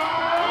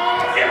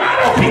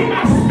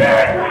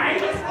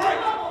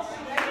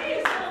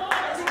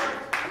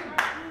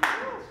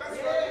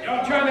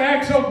 y'all trying to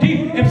act so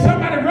deep. If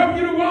somebody rub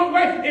you the wrong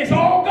way, it's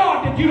all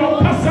God that you don't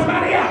cuss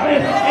somebody out.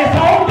 It's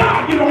all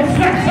God you don't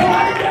sex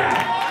somebody down.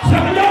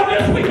 Some of y'all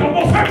this week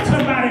almost hurt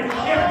somebody.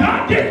 If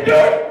God didn't do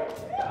it,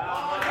 I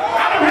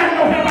don't have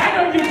no help. I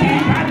know you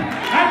deep.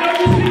 I know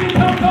you see me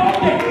come all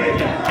day.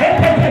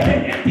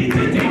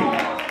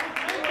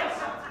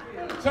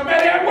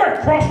 Somebody at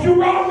work crossed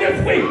you wrong this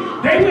week.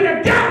 They would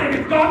have got it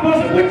if God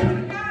wasn't with you.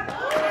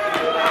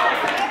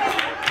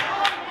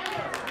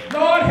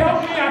 Lord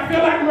help me, I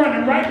feel like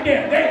running right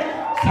there.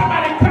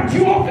 Somebody cut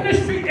you off in the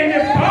street, and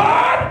if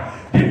God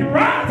didn't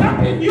rise up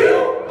in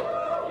you,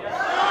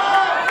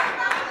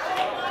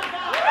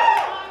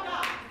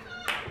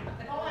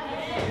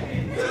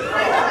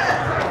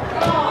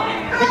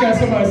 I got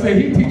somebody say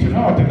he teaching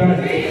hard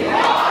tonight.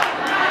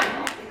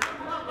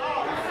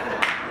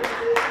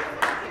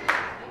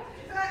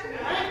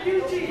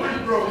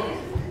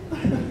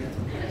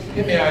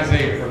 Give me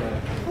Isaiah for a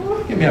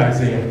minute. Give me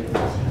Isaiah. I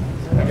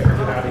gotta get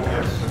out of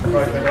here. I've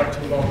probably been up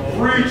too long.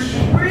 Preach!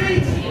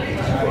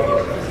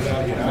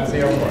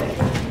 Isaiah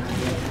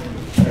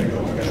 1. There you go.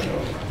 I gotta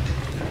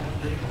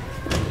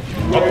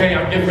go. Okay,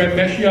 I'm getting ready to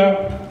mess you up.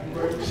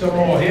 Some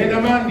more.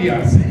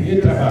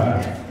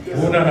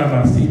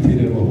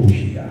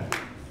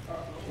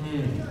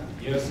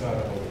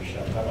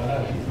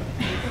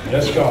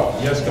 Yes,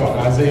 God. Yes, God.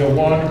 Isaiah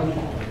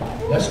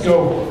 1. Let's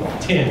go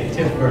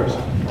 10th verse.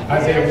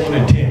 Isaiah 1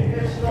 and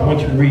 10. I want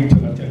you to read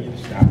till I tell you to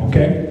stop,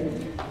 okay?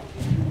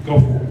 Go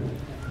for it.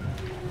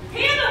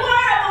 Hear the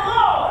word of the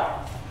Lord,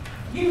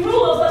 ye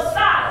rulers of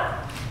Sodom.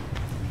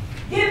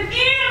 Give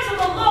ear to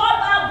the Lord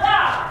our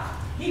God,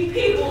 ye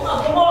people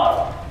of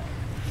Gomorrah.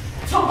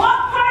 To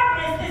what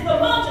purpose is the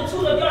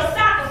multitude of your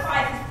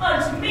sacrifices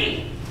unto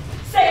me,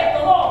 saith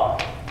the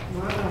Lord?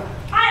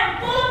 I am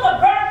full of the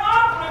burnt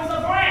offerings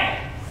of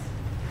rams,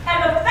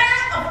 and the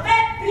fat of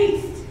fat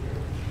beasts,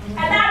 and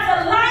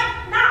I delight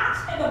not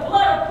in the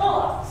blood of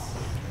bullocks,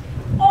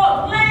 or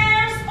of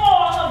lambs,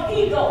 or of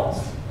he-goats.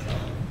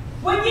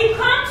 When ye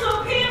come to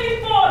appear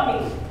before me,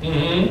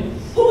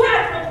 who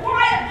has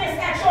required this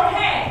at your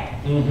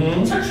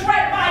hand, to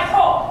tread my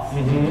cause,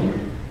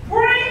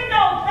 bring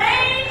no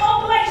vain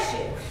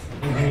oblations.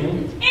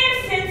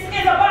 Incense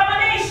is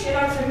abomination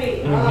unto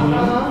me.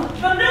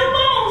 The new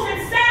moons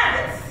and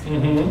Sabbaths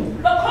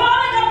the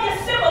calling of the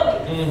assembly,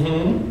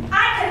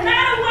 I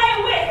cannot away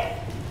with.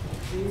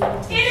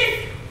 It is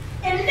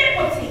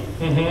iniquity,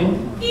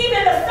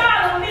 even the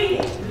solemn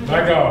meeting.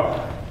 My God.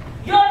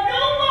 Your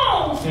new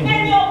moons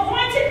and your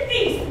appointed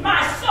feasts,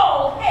 my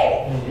soul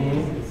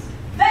hates.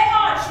 They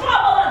are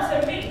trouble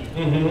unto me.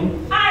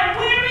 I'm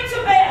weary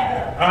to bear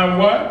them. I'm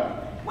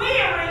what?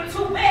 Weary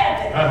to bear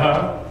them.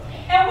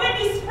 And when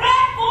you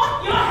spread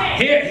forth your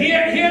hands.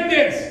 Hear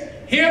this.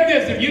 Hear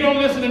this. If you don't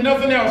listen to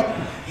nothing else,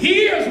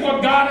 here's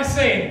what God is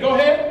saying. Go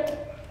ahead.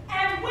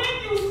 And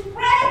when you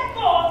spread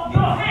forth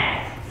your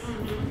hands,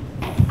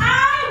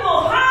 I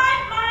will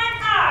hide mine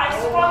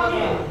eyes from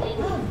you.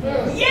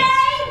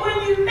 Yea, when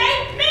you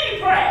make many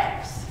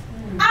prayers,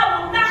 I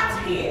will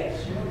not hear.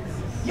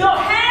 Your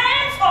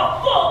hands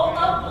are full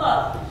of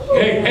blood.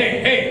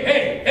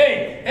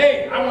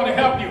 Hey, I want to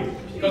help you.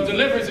 Because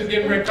deliverance is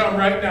getting ready to come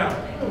right now.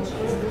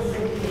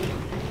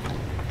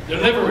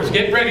 Deliverance,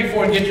 get ready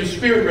for it. Get your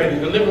spirit ready.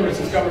 Deliverance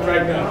is coming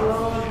right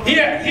now.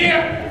 Here.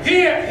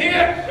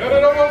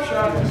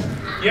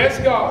 Yes,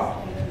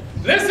 God.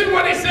 Listen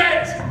what he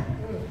says.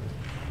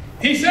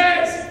 He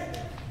says,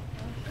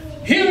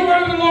 hear the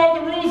word of the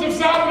Lord, the rules of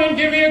Solomon,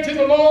 give ear to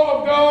the law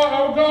of God,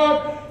 our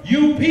God,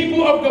 you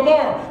people of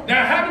Gomorrah.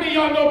 Now, how many of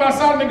y'all know about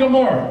Sodom and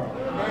Gomorrah?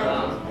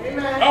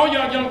 Amen. All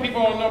y'all young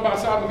people don't know about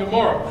Sodom and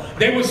Gomorrah.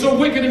 They were so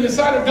wicked in the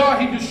sight of God,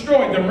 he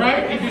destroyed them,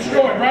 right? He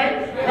destroyed,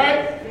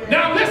 right?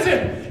 Now,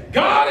 listen.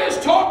 God is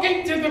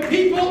talking to the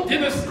people,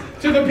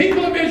 to the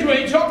people of Israel.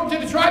 He's talking to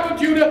the tribe of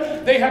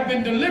Judah. They have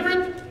been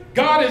delivered.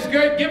 God is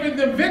giving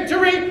them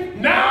victory.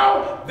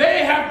 Now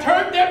they have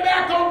turned their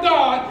back on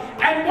God.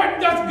 And what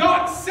does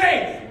God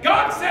say?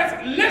 God says,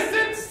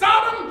 listen,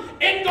 Sodom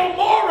and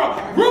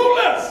Gomorrah,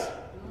 rulers.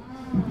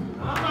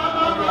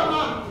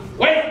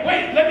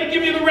 Wait, let me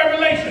give you the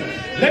revelation.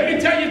 Let me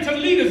tell you to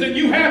leaders, and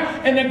you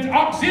have an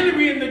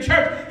auxiliary in the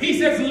church. He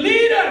says,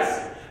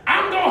 leaders,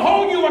 I'm going to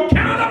hold you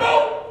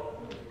accountable.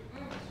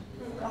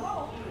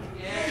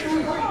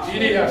 I'm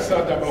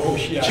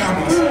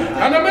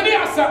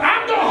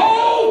going to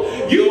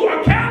hold you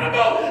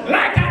accountable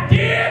like I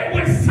did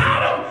with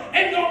Sodom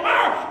and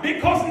Gomorrah,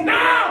 because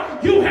now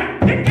you have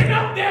picked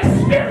up their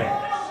spirit.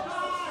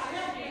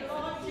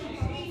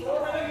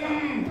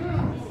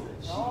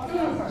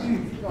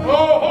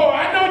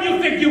 I know you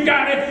think you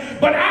got it,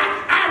 but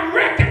I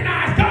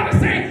recognize, God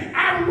is saying,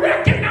 I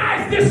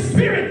recognize this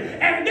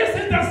spirit, and this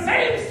is the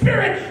same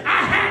spirit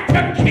I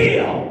had to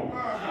kill.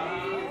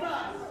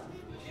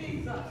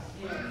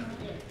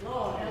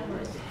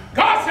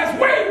 God says,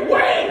 wait,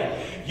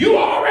 you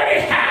already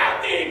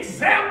have the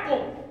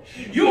example.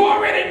 You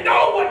already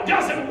know what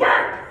doesn't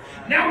work.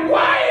 Now,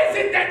 why is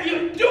it that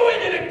you're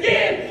doing it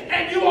again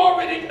and you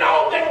already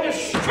know that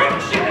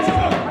destruction is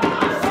coming?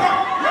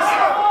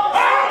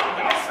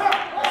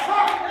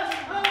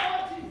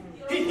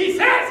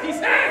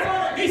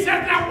 He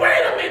says, now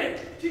wait a minute.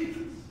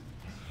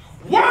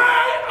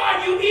 Why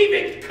are you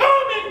even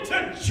coming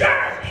to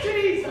church?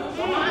 Jesus.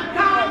 Oh my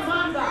God.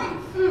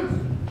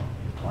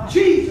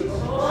 Jesus.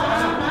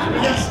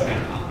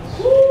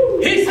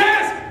 He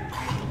says,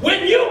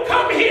 when you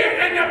come here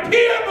and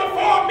appear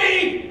before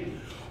me,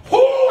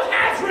 who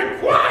has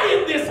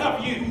required this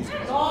of you?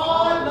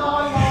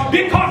 Lord.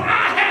 Because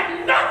I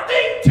have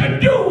nothing to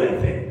do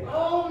with it.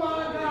 Oh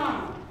my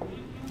God.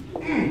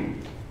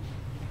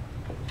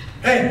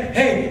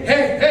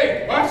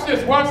 Hey,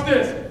 watch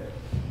this.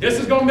 This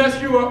is going to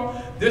mess you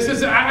up. This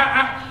is,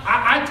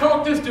 I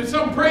taught this to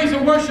some praise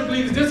and worship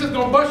leaders. This is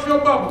going to bust your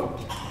bubble.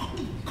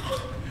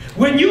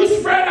 When you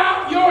spread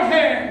out your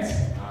hands,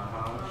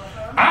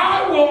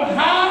 I will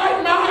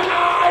hide my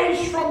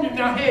eyes from you.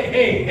 Now,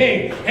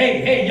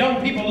 hey,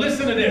 young people,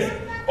 listen to this.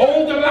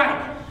 Old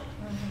alike.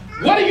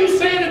 What are you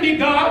saying to me,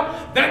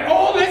 God? That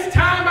all this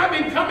time I've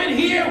been coming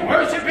here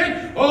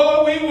worshiping?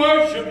 Oh, we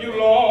worship you,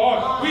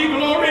 Lord. We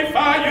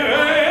glorify you,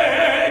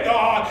 hey,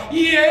 God.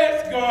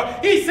 Yes,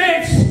 God. He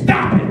said,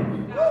 stop it.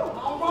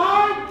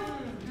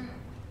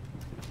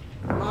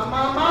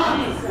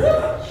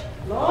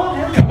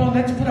 Come on,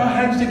 let's put our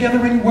hands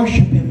together and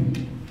worship him.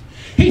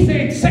 He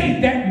said,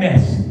 save that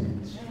mess.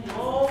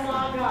 Oh,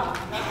 my God.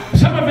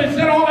 Some of us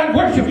said all that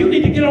worship. You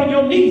need to get on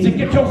your knees and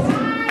get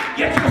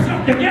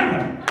yourself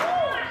together.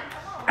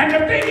 And the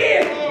thing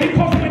is,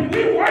 because when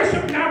we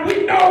worship now,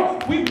 we know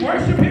we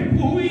worship him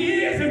for who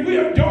he is, and we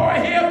adore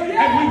him,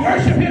 and we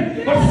worship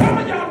him. But some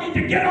of y'all need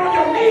to get on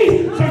your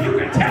knees so you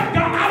can tell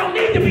God, I don't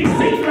need to be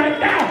seen right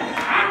now.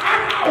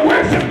 I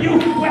worship you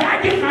when I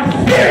get my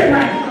spirit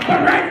right.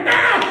 But right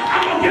now,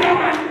 I'm going to get on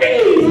my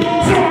knees so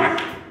I...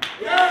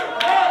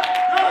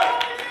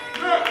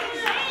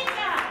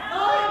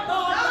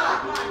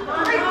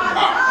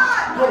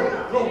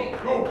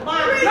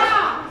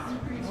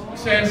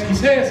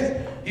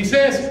 He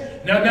says,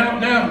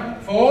 now,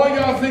 for all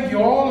y'all think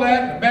you're all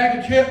that in a bag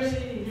of chips,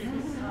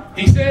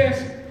 he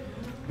says,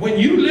 when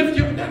you lift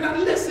your, now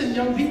listen,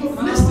 young people,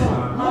 listen.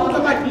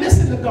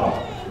 Listen to God.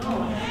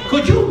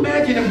 Could you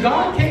imagine if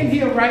God came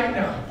here right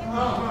now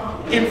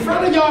in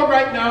front of y'all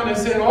right now and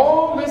said,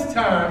 all this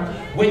time,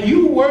 when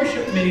you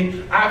worship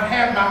me, I've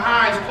had my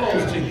eyes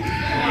closed to you.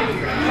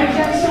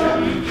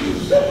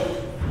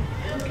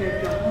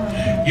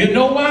 You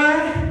know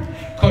why?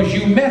 Because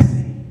you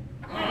messy.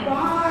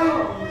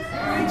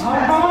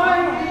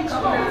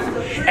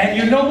 And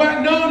you know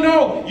what?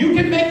 No. You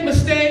can make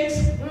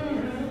mistakes.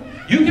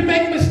 You can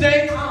make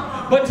mistakes.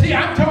 But see,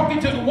 I'm talking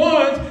to the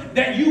ones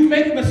that you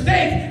make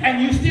mistakes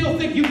and you still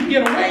think you can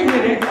get away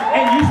with it,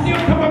 and you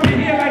still come up in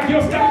here like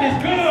your stuff is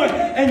good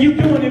and you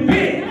doing it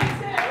big.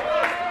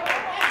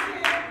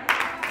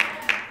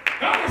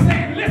 God is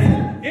saying,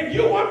 listen, if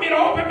you want me to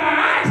open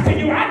my eyes to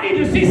you, I need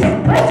to see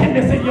some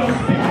brokenness in your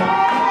spirit.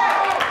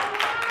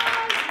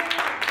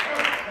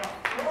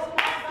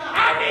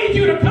 I need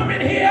you to come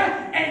in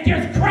here and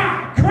just cry.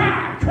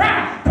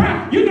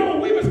 You know,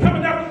 when we was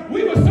coming up,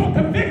 we were so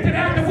convicted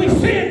after we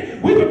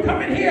sinned, we would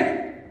come in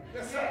here.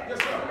 Yes, sir.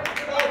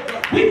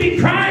 We'd be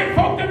crying,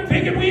 folk them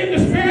thinking we in the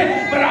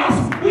spirit, but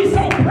we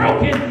so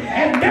broken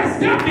and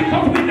messed up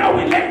because we know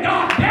we let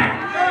God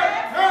down.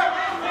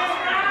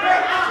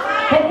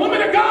 But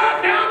women of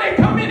God, now they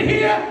come in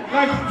here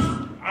like,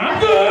 I'm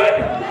good.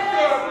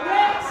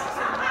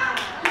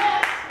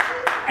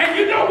 And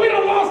you know we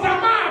done lost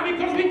our mind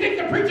because we think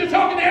the preacher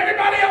talking to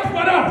everybody else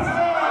but us.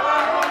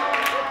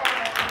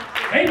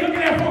 They looking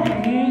at folks, you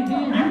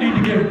need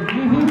to get,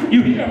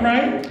 you hear,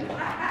 right?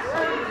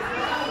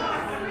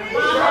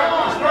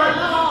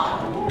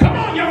 Come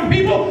on, young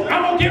people,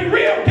 I'm going to get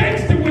real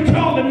gangster with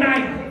y'all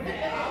tonight.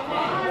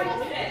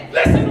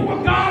 Listen to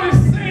what God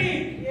is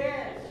saying.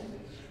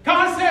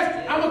 God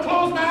says, I'm going to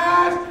close my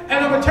eyes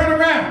and I'm going to turn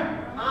around.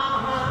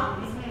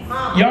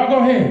 Y'all go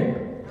ahead.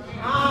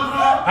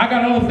 I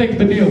got other things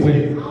to deal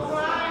with.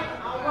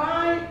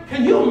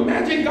 Can you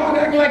imagine God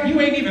acting like you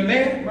ain't even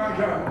there? My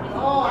God.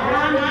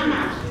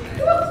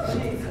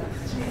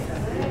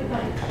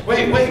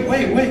 Wait.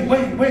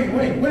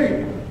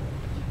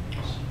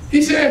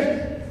 He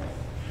said,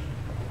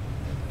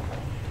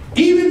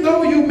 even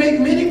though you make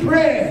many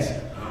prayers,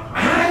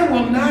 I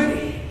will not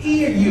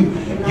hear you.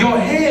 Your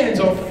hands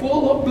are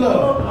full of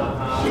blood.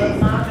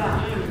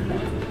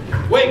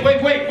 Wait.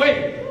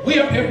 We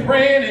up here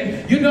praying,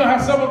 and you know how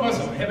some of us,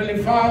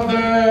 Heavenly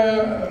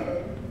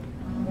Father,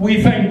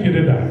 we thank you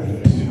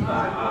tonight.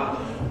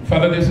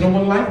 Father, there's no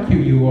one like you.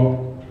 You are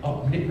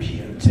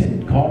omniscient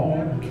and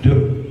God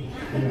do.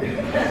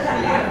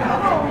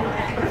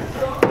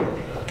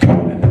 Come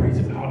on and praise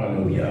him.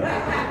 Hallelujah.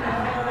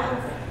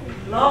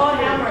 Lord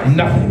have mercy.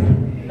 Nothing.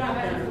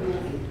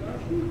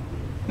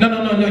 No.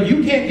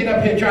 You can't get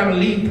up here trying to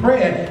lead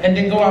prayer and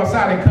then go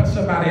outside and cut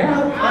somebody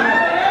out.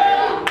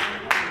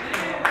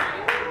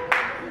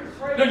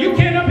 No, you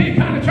can't up here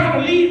kind of trying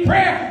to lead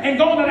prayer and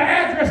go to the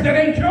address that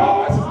ain't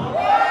yours.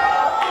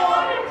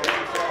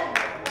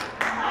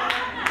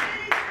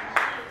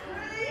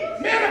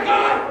 Man of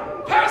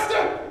God,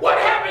 Pastor, what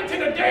happened to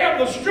the day of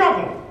the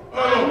struggle?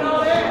 I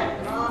know that.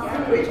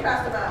 Preach,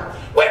 Pastor Bob.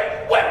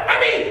 I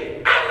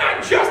mean, I'm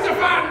not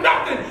justifying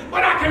nothing,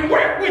 but I can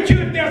work with you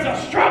if there's a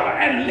struggle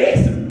at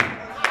least.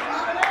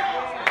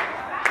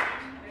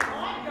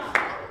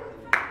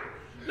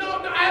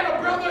 No, I had a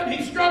brother and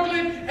he's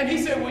struggling, and he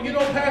said, well,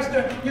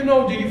 Pastor,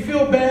 do you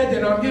feel bad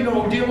that I'm,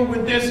 dealing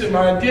with this in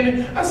my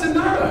identity? I said,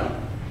 nah.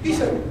 He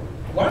said,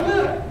 why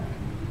not?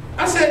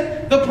 I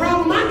said, the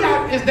problem I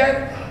got is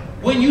that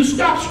when you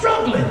stop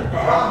struggling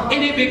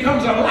and it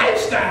becomes a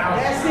lifestyle,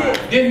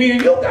 then me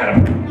and you got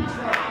a problem.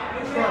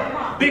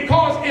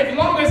 Because as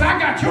long as I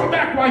got your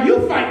back while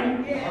you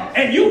fighting,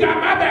 and you got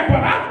my back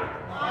while I'm...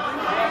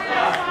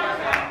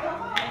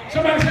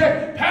 Somebody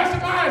said, Pastor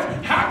Myers,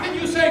 how can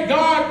you say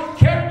God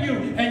kept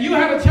you and you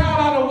had a child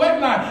out of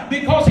wedlock?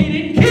 Because he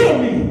didn't kill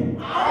me.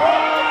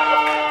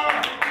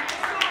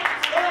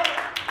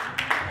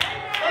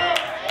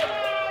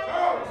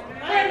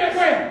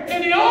 Wait.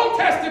 In the Old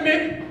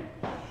Testament,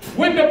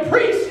 when the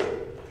priest,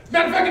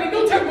 matter of fact, in the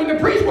New Testament, when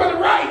the priest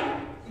wasn't right,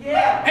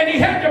 and he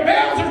had the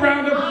bells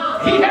around him,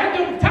 he had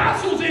them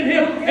tassels in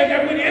him, and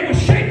that when it was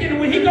shaking,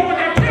 when he go in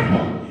that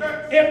temple,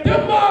 if the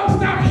mug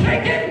stopped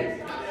shaking,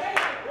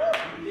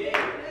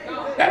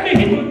 that means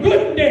he was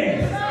good and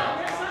dead.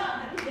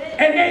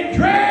 And they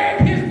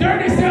dragged his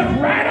dirty self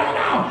right on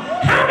out.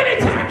 How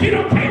many times you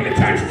done came to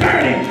church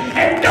dirty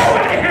and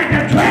nobody had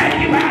to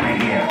drag you out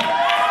of here?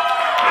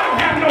 I don't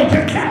have no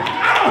church.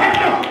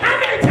 How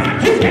many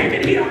times you came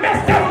in here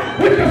messed up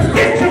with the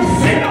stench of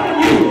sin on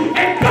you,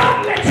 and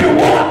God let you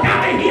walk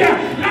out of here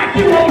like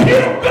you were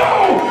here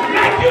go,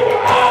 like you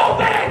were all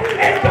that,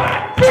 and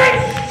God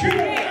bless you.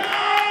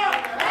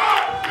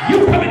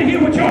 You come in here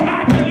with your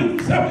highfalutin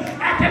self,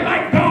 acting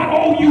like God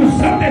owe you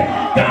something.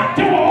 God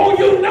don't owe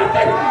you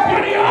nothing.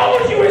 What he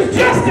owes you is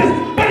justice,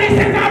 but he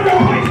says I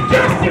replace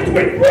justice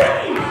with grace.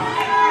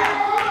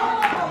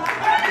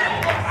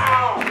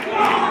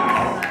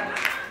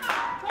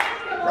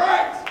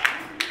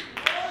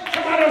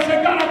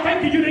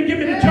 You didn't give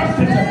me the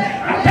justice.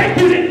 I thank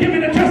you didn't give me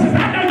the justice.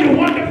 I know you're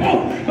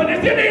wonderful, but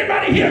is there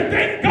anybody here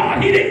thank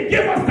God he didn't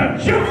give us the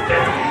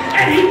justice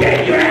and he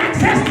gave you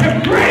access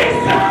to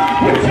grace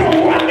with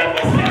your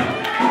wonderful self?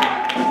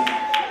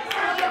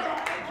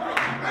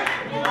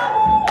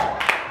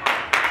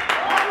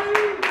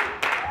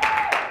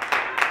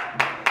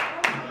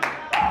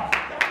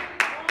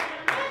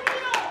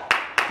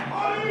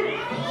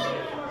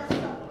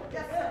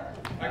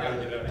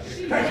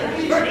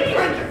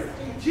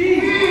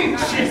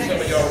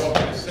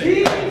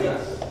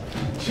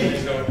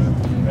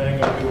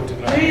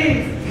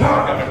 I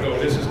gotta go.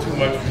 This is too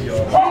much for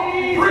y'all.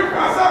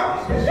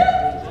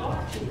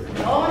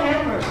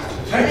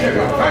 Thank you,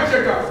 God. Thank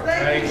you, God. I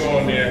ain't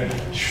going there.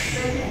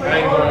 I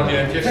ain't going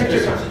there. Just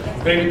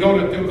baby, go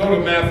to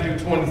Matthew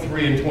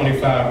 23 and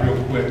 25 real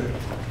quick.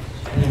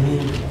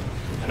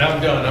 And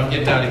I'm done. I'm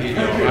getting out of here,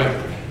 y'all, right?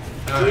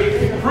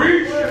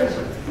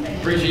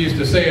 Preacher used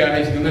to say, I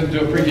used to listen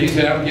to a preacher, he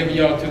said, I'm giving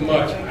y'all too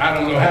much. I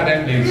don't know how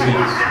that makes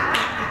sense.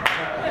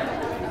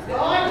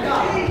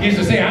 He used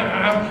to say,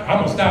 I'm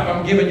going to stop,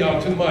 I'm giving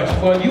y'all too much.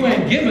 Well, you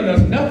ain't giving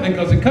us nothing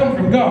because it comes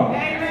from God.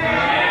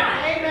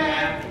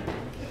 Amen.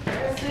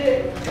 That's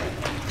it.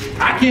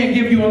 I can't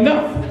give you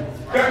enough.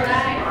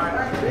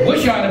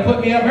 Wish y'all had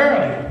put me up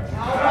early.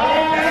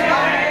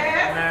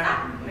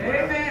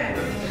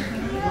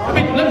 I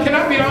mean, look, can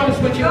I be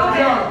honest with you?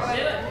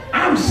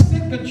 I'm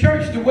sick of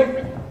church the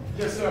way.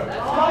 Yes, sir.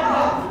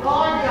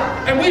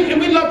 And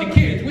we love the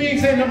kids. We ain't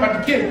saying nothing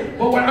about the kids.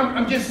 But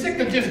I'm just sick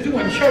of just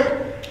doing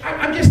church.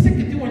 I'm just sick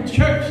of doing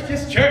church.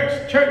 Just church.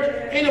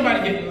 Ain't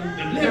nobody getting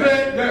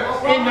delivered.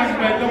 Ain't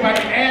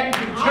nobody adding to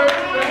church.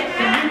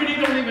 Community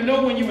don't even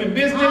know when you're in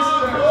business.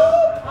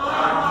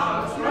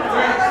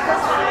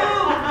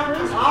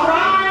 All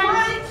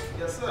right.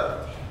 Yes,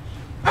 sir.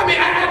 I mean, I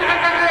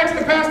asked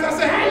the pastor, I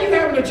said, how you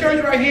having a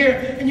church right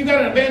here and you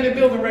got an abandoned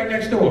building right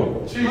next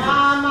door? We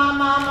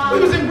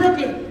was in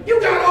Brooklyn.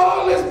 You got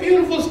all this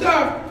beautiful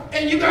stuff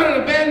and you got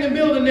an abandoned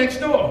building next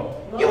door.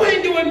 You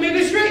ain't doing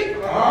ministry.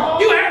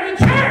 You having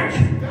church.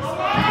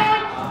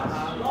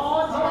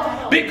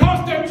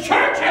 Because the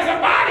church as a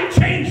body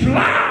changed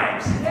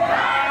lives.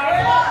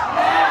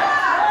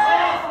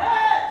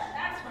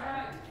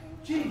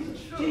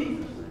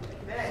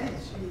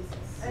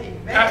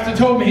 Pastor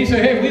told me, he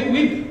said, hey,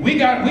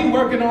 we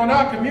working on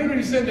our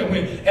community center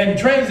and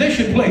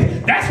transition place.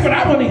 That's what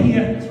I want to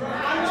hear.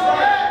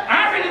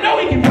 I already know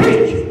he can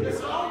preach.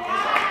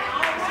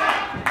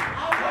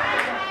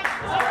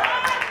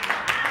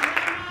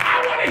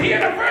 I want to hear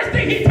the first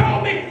thing he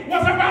told me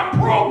was about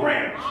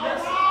programs.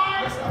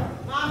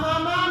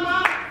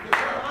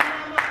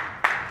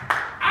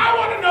 I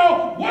want to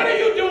know, what are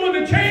you doing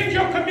to change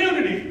your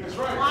community?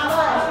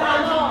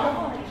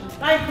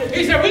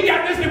 He said, we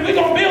got this thing, we're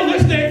going to build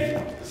this thing.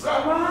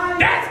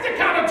 That's the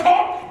kind of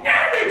talk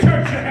every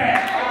church should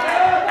have.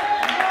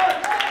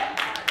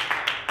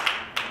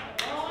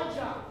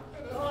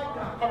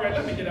 All right,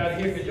 let me get out of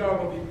here because y'all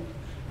going to be...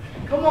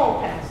 Come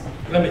on, Pastor.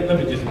 Let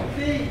me just...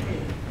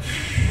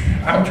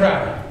 I'm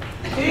trying.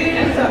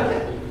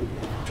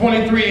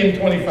 23 and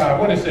 25.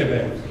 What does it say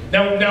there?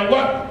 Now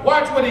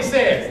watch what he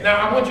says.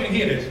 Now, I want you to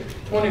hear this.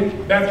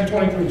 Matthew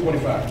 23 and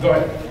 25. Go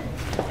ahead.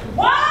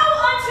 Woe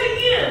unto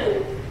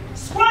you,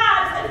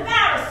 scribes and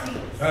Pharisees.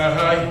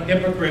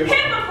 Hypocrites.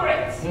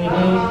 Hypocrites.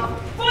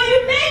 For you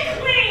make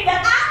clean the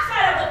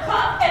outside of the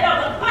cup and of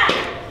the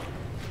platter,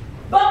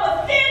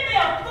 but within they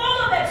are full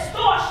of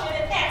extortion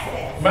and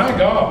excess. My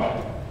God.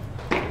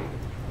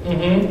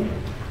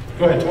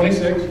 Go ahead,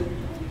 26.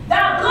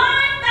 Thou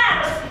blind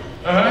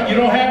Pharisee. You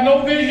don't have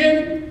no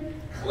vision?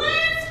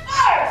 Cleanse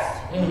first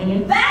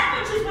that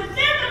which is within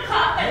the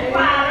cup and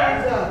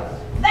platter,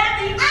 that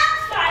the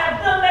outside of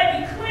them may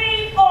be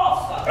clean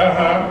also.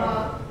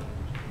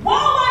 Woe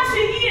unto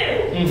you,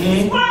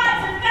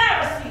 scribes and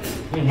Pharisees,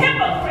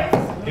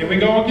 hypocrites. Here we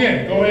go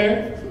again. Go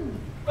ahead.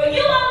 For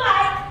you are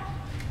like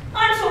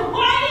unto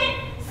whited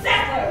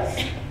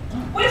sepulchres,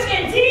 which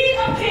indeed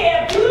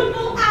appear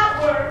beautiful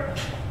outward,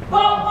 but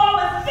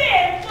are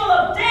within full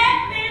of dead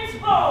men's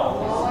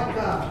bones,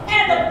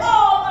 and of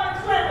all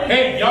uncleanness.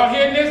 Hey, y'all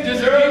hearing this? This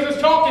is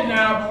Jesus talking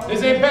now.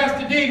 This ain't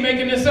Pastor D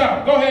making this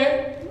up. Go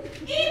ahead.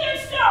 Even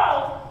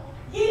so,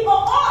 ye will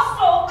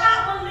also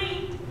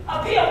outwardly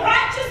appear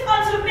righteous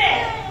unto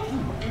men,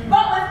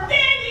 but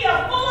within ye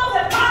are full of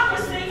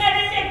hypocrisy and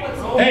iniquity.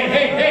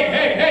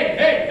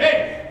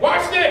 Hey.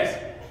 Watch this.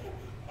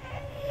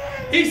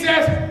 He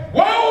says,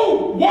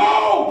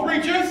 whoa,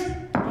 preachers.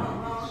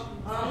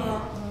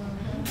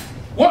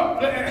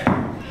 What?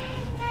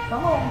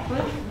 Come on,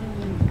 preach.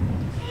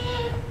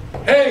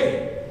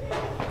 Hey,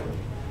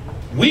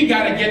 we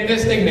got to get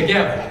this thing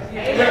together.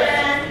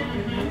 Amen.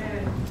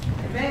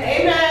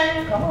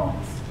 Come on.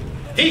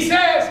 He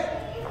says,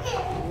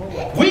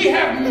 we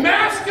have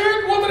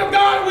mastered, woman of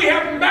God, we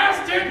have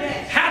mastered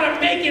how to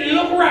make it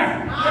look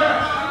right.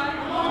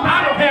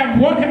 I don't have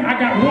one, I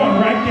got one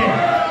right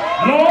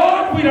there.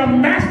 Lord, we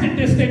done mastered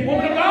this thing.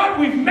 Woman of God,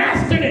 we've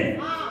mastered it.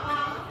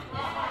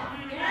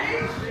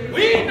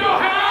 We know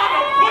how to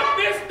put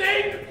this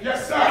thing.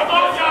 Yes, sir. Come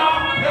on,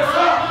 y'all. Yes,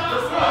 sir.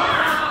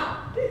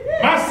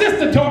 My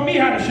sister taught me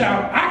how to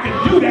shout. I can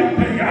do that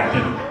thing. I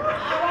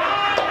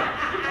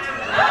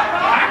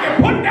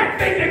can put that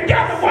thing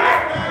together. What?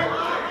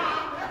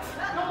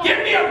 Give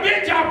me a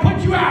bitch, I'll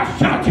put you out,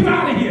 shout you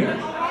out of here.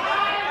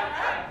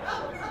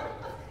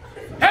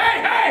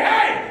 Hey.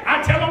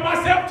 I tell them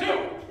myself too.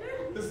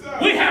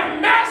 We have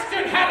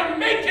mastered how to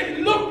make it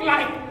look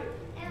like.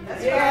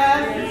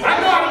 Yes. I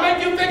know how to make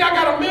you think I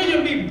got a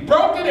million be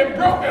broken. Oh,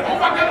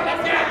 I got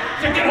enough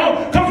gas to get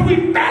home. Because we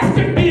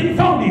mastered being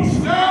phonies.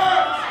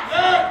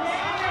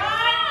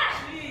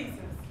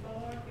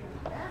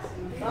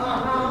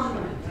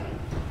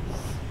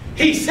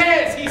 He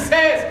says,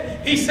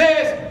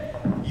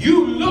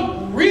 you look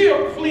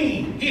real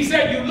clean. He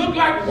said, you look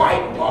like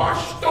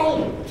whitewashed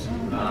stones.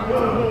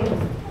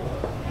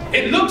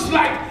 It looks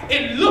like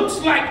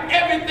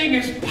everything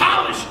is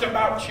polished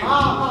about you.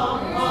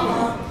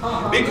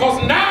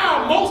 Because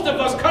now most of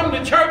us come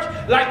to church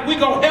like we're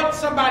going to help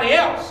somebody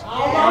else.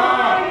 All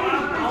right.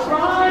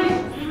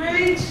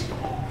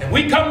 And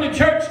we come to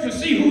church to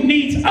see who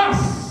needs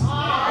us,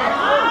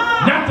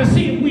 not to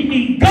see if we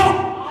need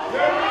God.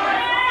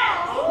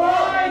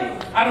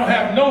 I don't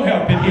have no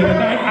help in here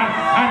tonight.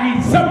 I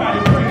need somebody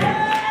praying.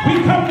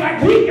 We come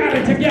like we got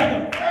it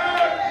together.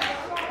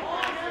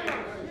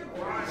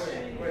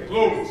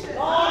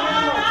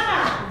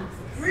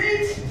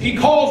 He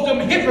calls them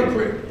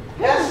hypocrite.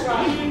 That's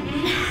right.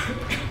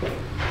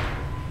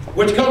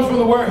 Which comes from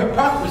the word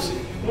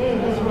hypocrisy.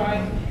 That's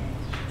right.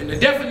 And the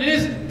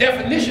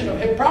definition of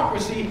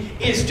hypocrisy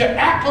is to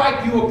act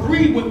like you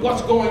agree with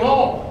what's going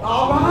on.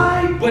 All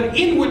right. But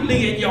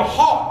inwardly in your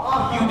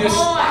heart, you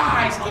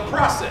despise the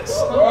process.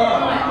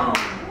 I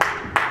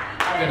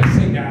gotta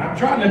sing that. I'm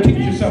trying to teach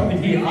you something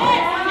here.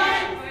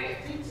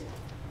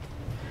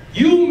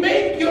 You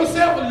make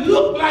yourself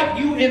look like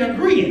you in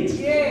agreement.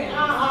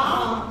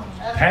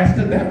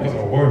 Pastor, that was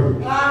a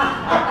word. I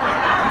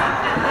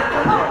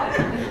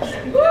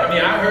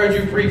mean, I heard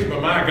you preach,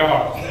 but my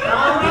God.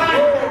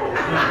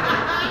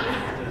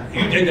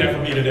 You did that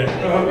for me today.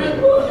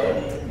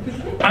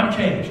 I'm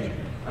changed.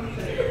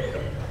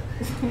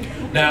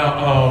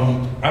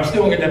 Now, I'm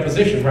still in that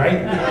position, right?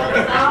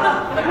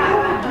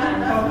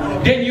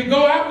 Then you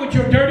go out with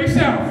your dirty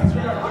self.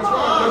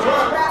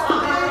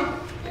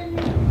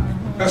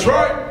 That's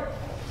right.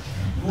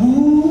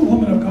 Ooh,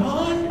 woman of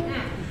God.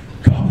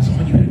 God was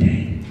on you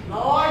today.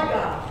 Lord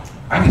God.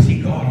 I can see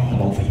God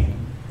all over you.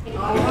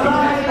 All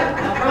right.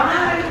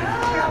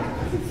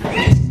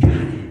 Yes, God.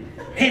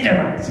 Hit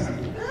that right side.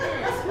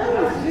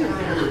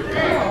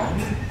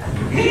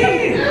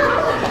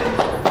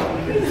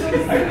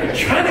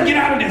 Trying to get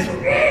out of this one.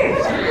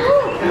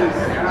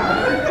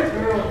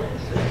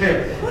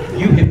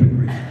 You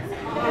hypocrite.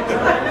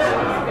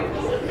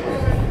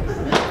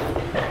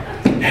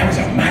 That was a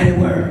mighty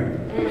word.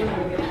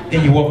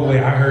 Then you walk away.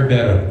 I heard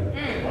better.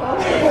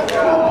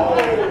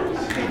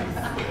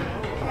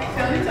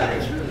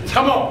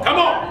 Come on, come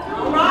on.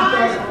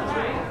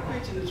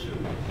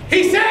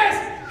 He said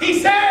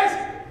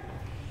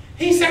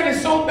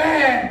it's so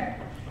bad,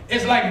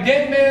 it's like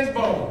dead man's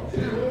bones.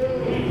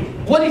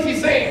 What is he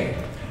saying?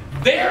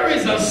 There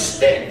is a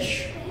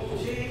stench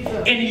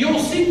in your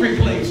secret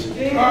place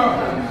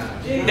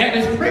that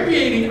is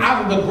permeating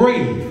out of the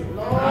grave.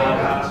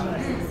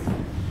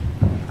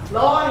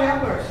 Lord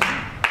have mercy.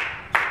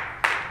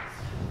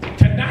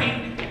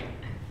 Tonight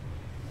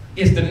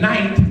is the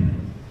night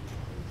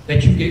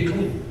that you get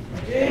clean.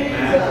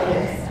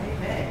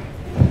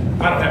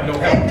 I don't have no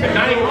help.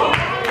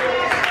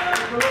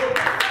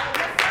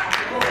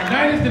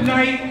 Tonight is the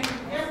night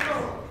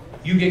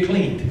you get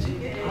cleaned.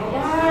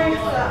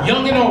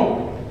 Young and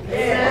old.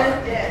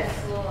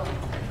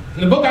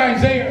 In the book of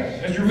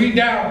Isaiah, as you read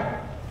down,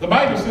 the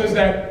Bible says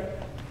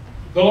that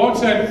the Lord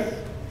said,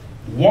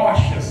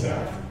 wash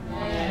yourself.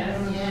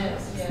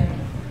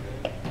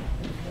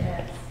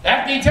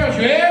 After he tells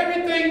you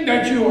everything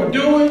that you are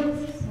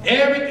doing,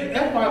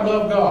 that's why I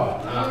love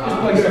God.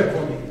 Just play that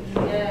for me.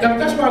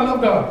 That's why I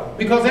love God.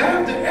 Because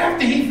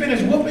after he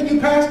finished whooping you,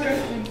 Pastor,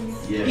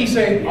 he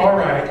said, all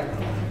right.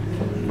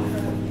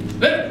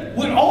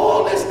 With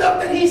all this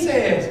stuff that he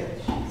says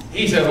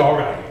all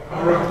right.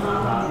 All right.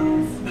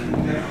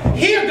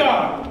 Hear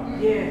God.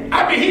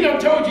 I mean, he done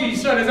told you he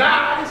shut his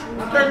eyes,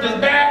 turned his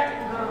back.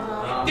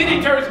 Then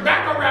he turns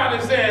back around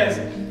and says,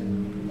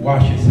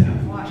 wash yourself.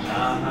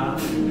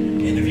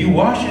 And if you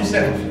wash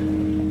yourself,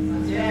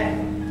 I'm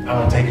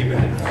going to take you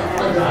back.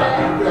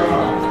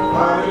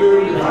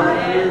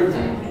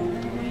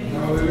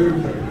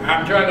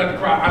 I'm trying not to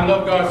cry. I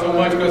love God so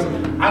much because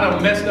I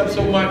done messed up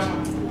so much.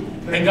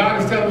 And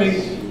God is telling me,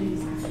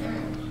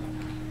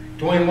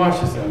 Dwayne, wash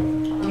yourself.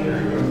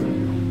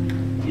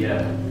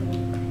 Yeah.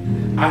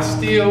 I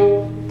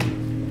still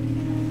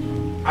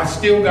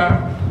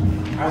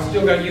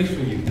got use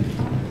for you.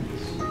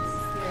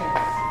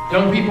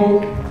 Young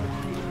people,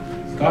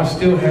 God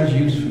still has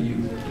use for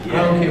you.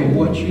 I don't care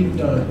what you've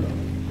done.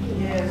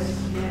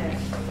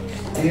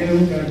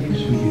 Still got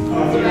use for you.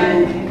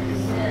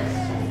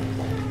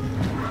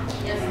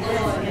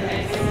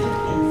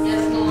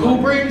 Cool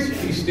Breeze,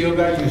 he still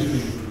got use for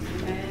you.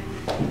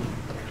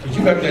 But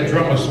you got that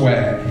drummer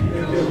swag.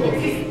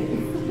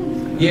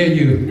 Yeah,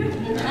 you.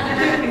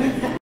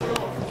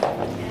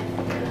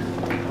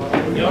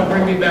 Y'all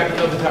bring me back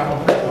another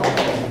time.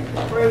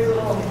 Praise the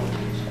Lord.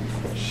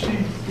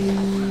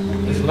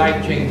 It's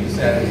life changing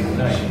Saturday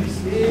night.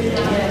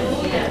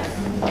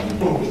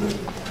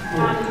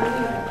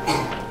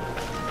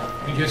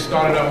 We just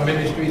started our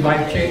ministry,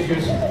 Life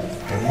Changers,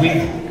 and we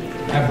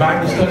have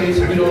Bible studies.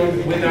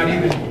 We're not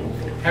even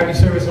having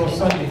service on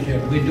Sundays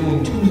yet. We're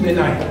doing Tuesday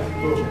night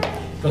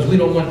because we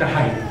don't want the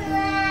hype.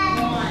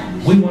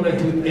 We want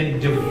to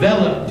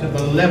develop to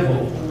the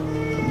level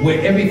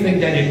where everything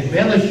that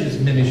embellishes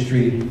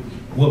ministry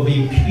will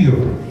be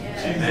pure.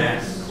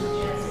 Amen.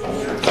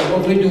 So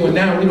what we're doing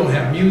now, we don't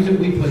have music,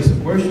 we play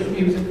some worship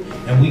music,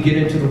 and we get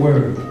into the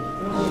word.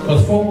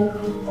 Because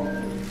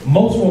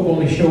most folk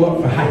only show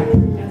up for hype.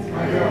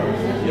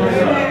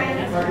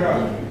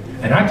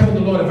 And I told the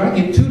Lord, if I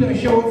get 2 that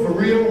show up for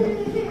real,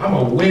 I'm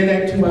going to wear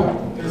that 2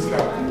 out.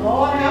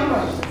 Lord have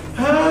mercy.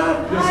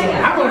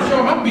 I'm going to show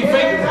them I'm going to be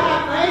faithful.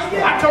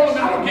 I told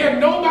them I don't care if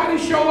nobody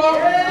show up.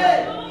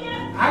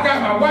 I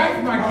got my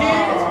wife, my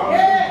kids.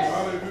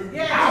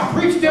 I'll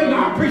preach them and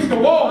I'll preach the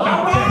walls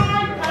out there.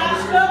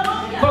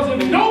 Because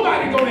if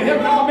nobody go to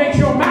heaven, I'm going to make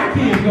sure my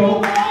kids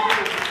go.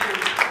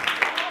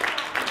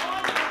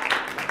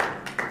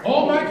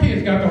 All my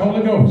kids got the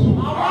Holy Ghost.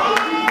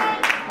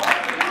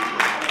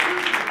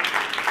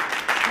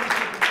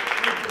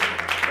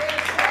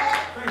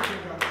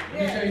 Let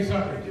me tell you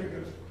something.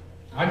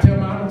 I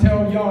don't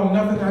tell y'all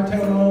nothing. I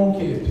tell my own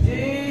kids.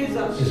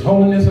 Jesus. It's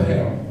holiness or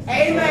hell.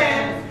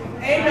 Amen.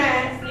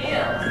 Amen.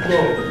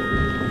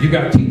 You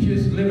got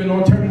teachers living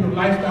alternative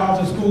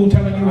lifestyles in school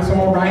telling you it's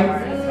all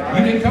right.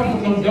 You didn't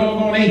come from no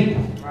doggone ape.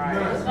 All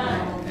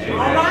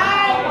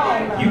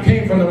right. You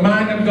came from the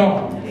mind of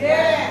God.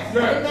 Yes.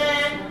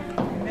 Amen.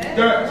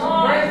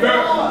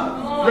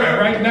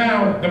 Right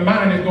now, the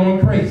mind is going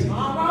crazy.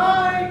 All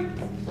right.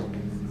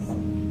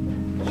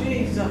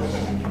 Jesus.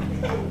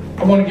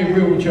 I want to get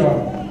real with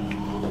y'all.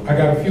 I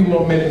got a few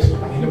more minutes.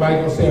 Ain't nobody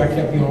gonna say I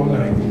kept you all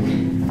night.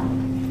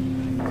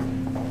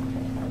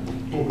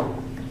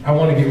 I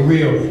want to get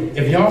real.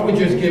 If y'all would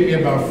just give me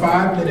about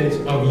 5 minutes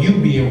of you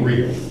being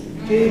real.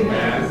 5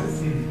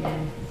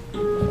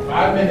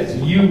 minutes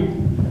of you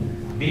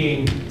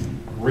being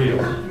real.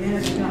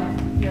 Yes,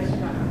 God. Yes,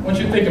 God. I want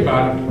you to think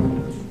about it.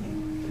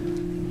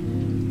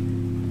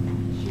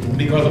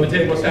 Because I'm going to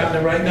tell you what's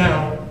happening right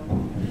now.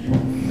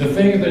 The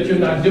things that you're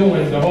not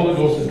doing, the Holy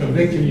Ghost is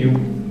convicting you,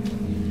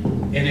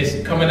 and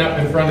it's coming up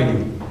in front of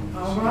you.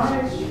 All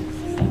right.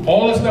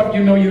 All the stuff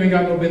you know you ain't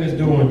got no business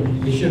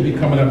doing, it should be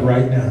coming up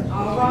right now.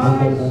 All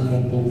right.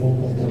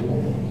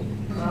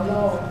 My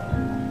Lord.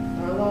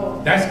 My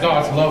Lord. That's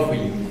God's love for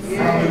you.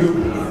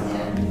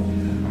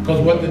 Because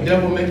what the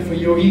devil meant for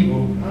your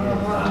evil,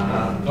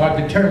 God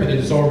determined it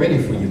is already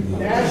for you.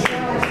 That's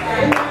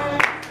right.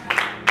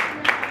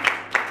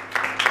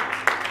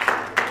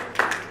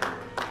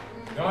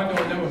 God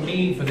don't never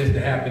mean for this to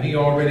happen.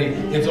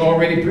 It's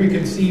already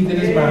preconceived in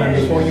his mind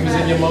before you was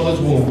in your mother's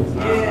womb.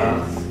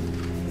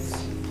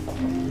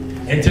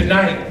 And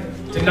tonight,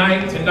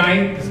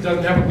 this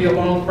doesn't have to be a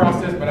long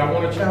process, but I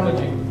want to challenge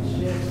you,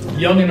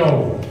 young and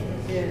old.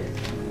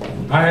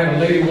 I had a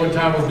lady one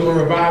time was doing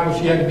revival.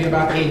 She had to be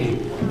about 80.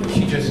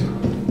 She just,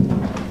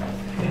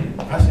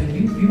 I said,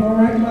 you all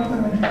right,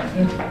 Mother? I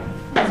said,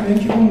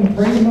 ain't you want to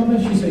pray, Mother?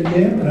 She said,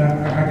 yeah, but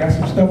I got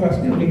some stuff I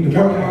still need to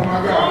work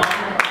on.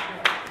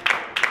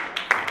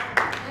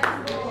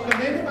 If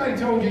anybody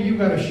told you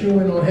got a shoe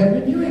in on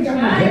heaven, you ain't got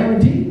no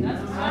guarantee.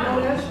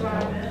 That's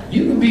right.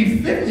 You could be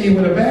 50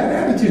 with a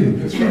bad attitude.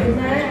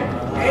 Amen.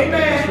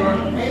 Amen.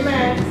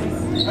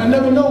 Amen. I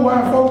never know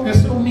why folk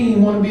that's so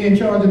mean want to be in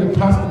charge of the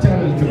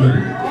hospitality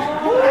committee.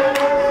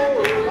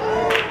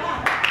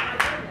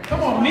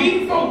 Come on,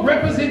 mean folk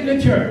representing the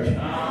church.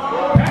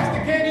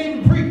 Pastor can't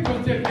even preach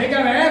because they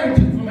got an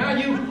attitude from how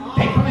they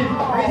come in,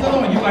 praise the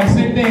Lord, you like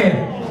sit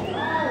there.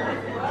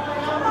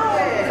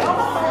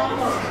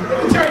 The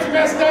church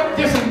messed up,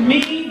 this is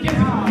mean, this is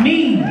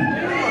mean.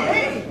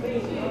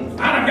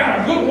 I done got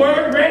a good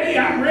word ready,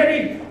 I'm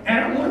ready, and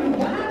I'm wondering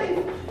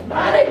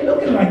why are they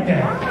looking like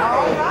that?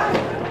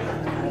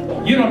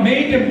 You done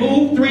made them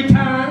move 3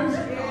 times.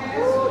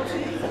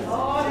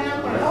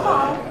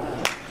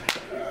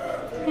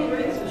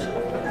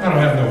 I don't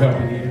have no help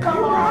in here.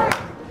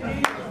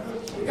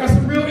 You got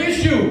some real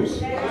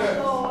issues.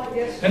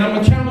 And I'm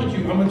going to challenge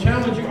you. I'm going to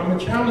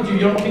challenge you,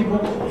 young people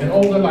and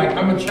older alike.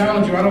 I'm going to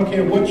challenge you. I don't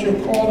care what your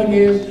calling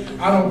is.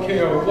 I don't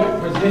care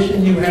what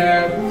position you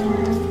have.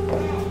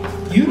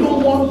 You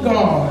don't want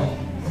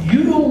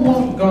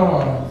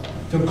God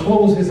to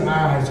close his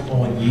eyes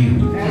on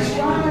you. That's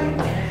right.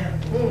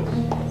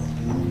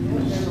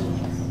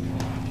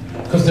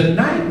 Because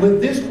tonight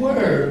with this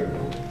word,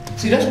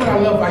 see, that's what I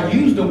love. I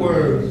use the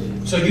word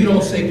so you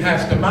don't say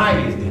Pastor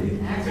Myers did it.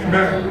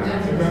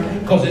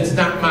 Because it's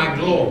not my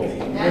glory.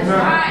 That's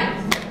right.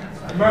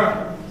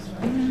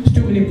 There's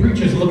too many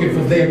preachers looking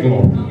for their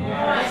glory.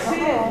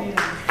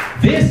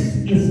 This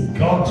is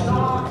God's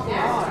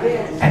glory.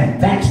 And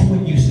that's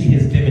when you see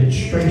his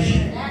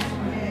demonstration.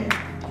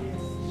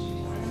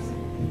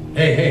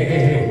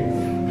 Hey.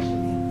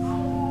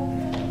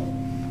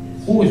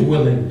 Who is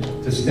willing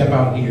to step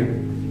out here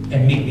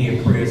and meet me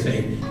in prayer and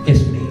say,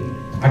 it's me.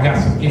 I got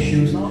some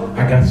issues.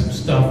 I got some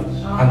stuff.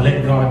 I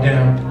let God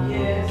down.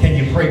 Can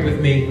you pray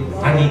with me?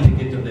 I need to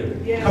get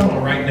delivered. Come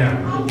on right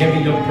now.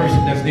 Every young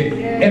person that's there.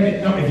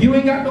 If you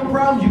ain't got no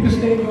problems, you can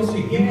stay in your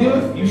seat. You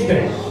good? You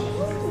stay.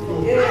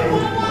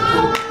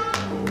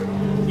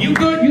 You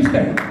good? You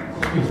stay.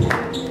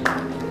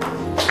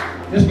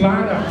 Just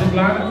line up.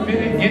 Fit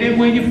in. Get in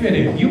where you fit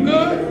in. You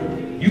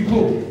good? You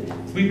cool.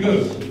 We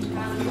good.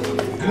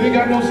 You ain't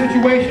got no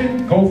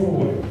situation, go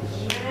for it.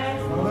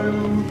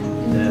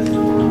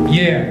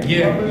 Yeah.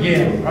 Yeah.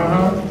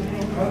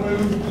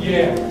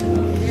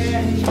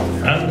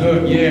 I'm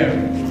good, yeah.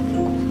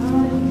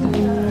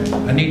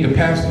 I need the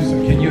pastors.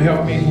 Can you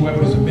help me?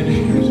 Whoever's the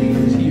minister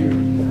is here.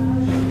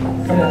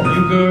 Come on,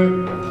 you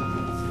good?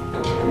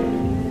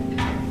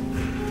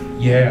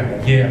 Yeah.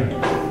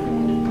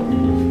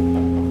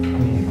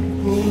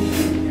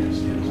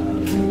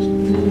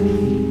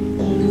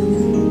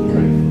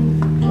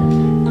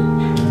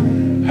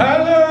 I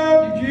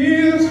love you,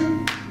 Jesus.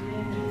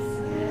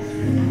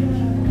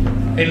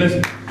 Hey,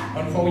 listen.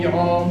 Unfold your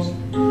arms.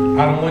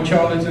 I don't want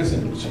y'all to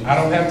listen. I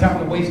don't have time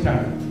to waste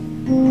time.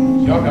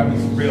 Y'all got to be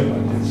for real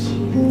about this.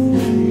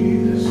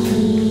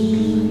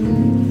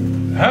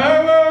 I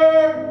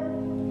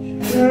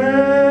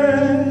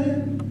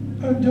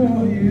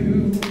adore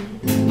you.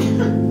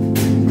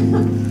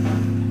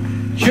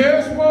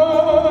 Just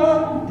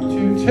want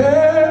to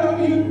tell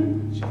you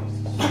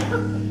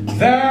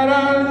that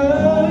I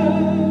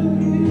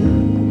love you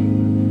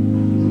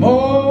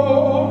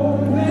more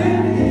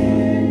than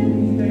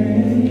anything.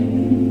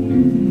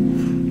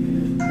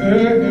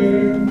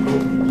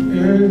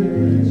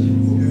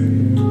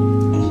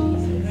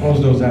 Close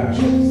those eyes.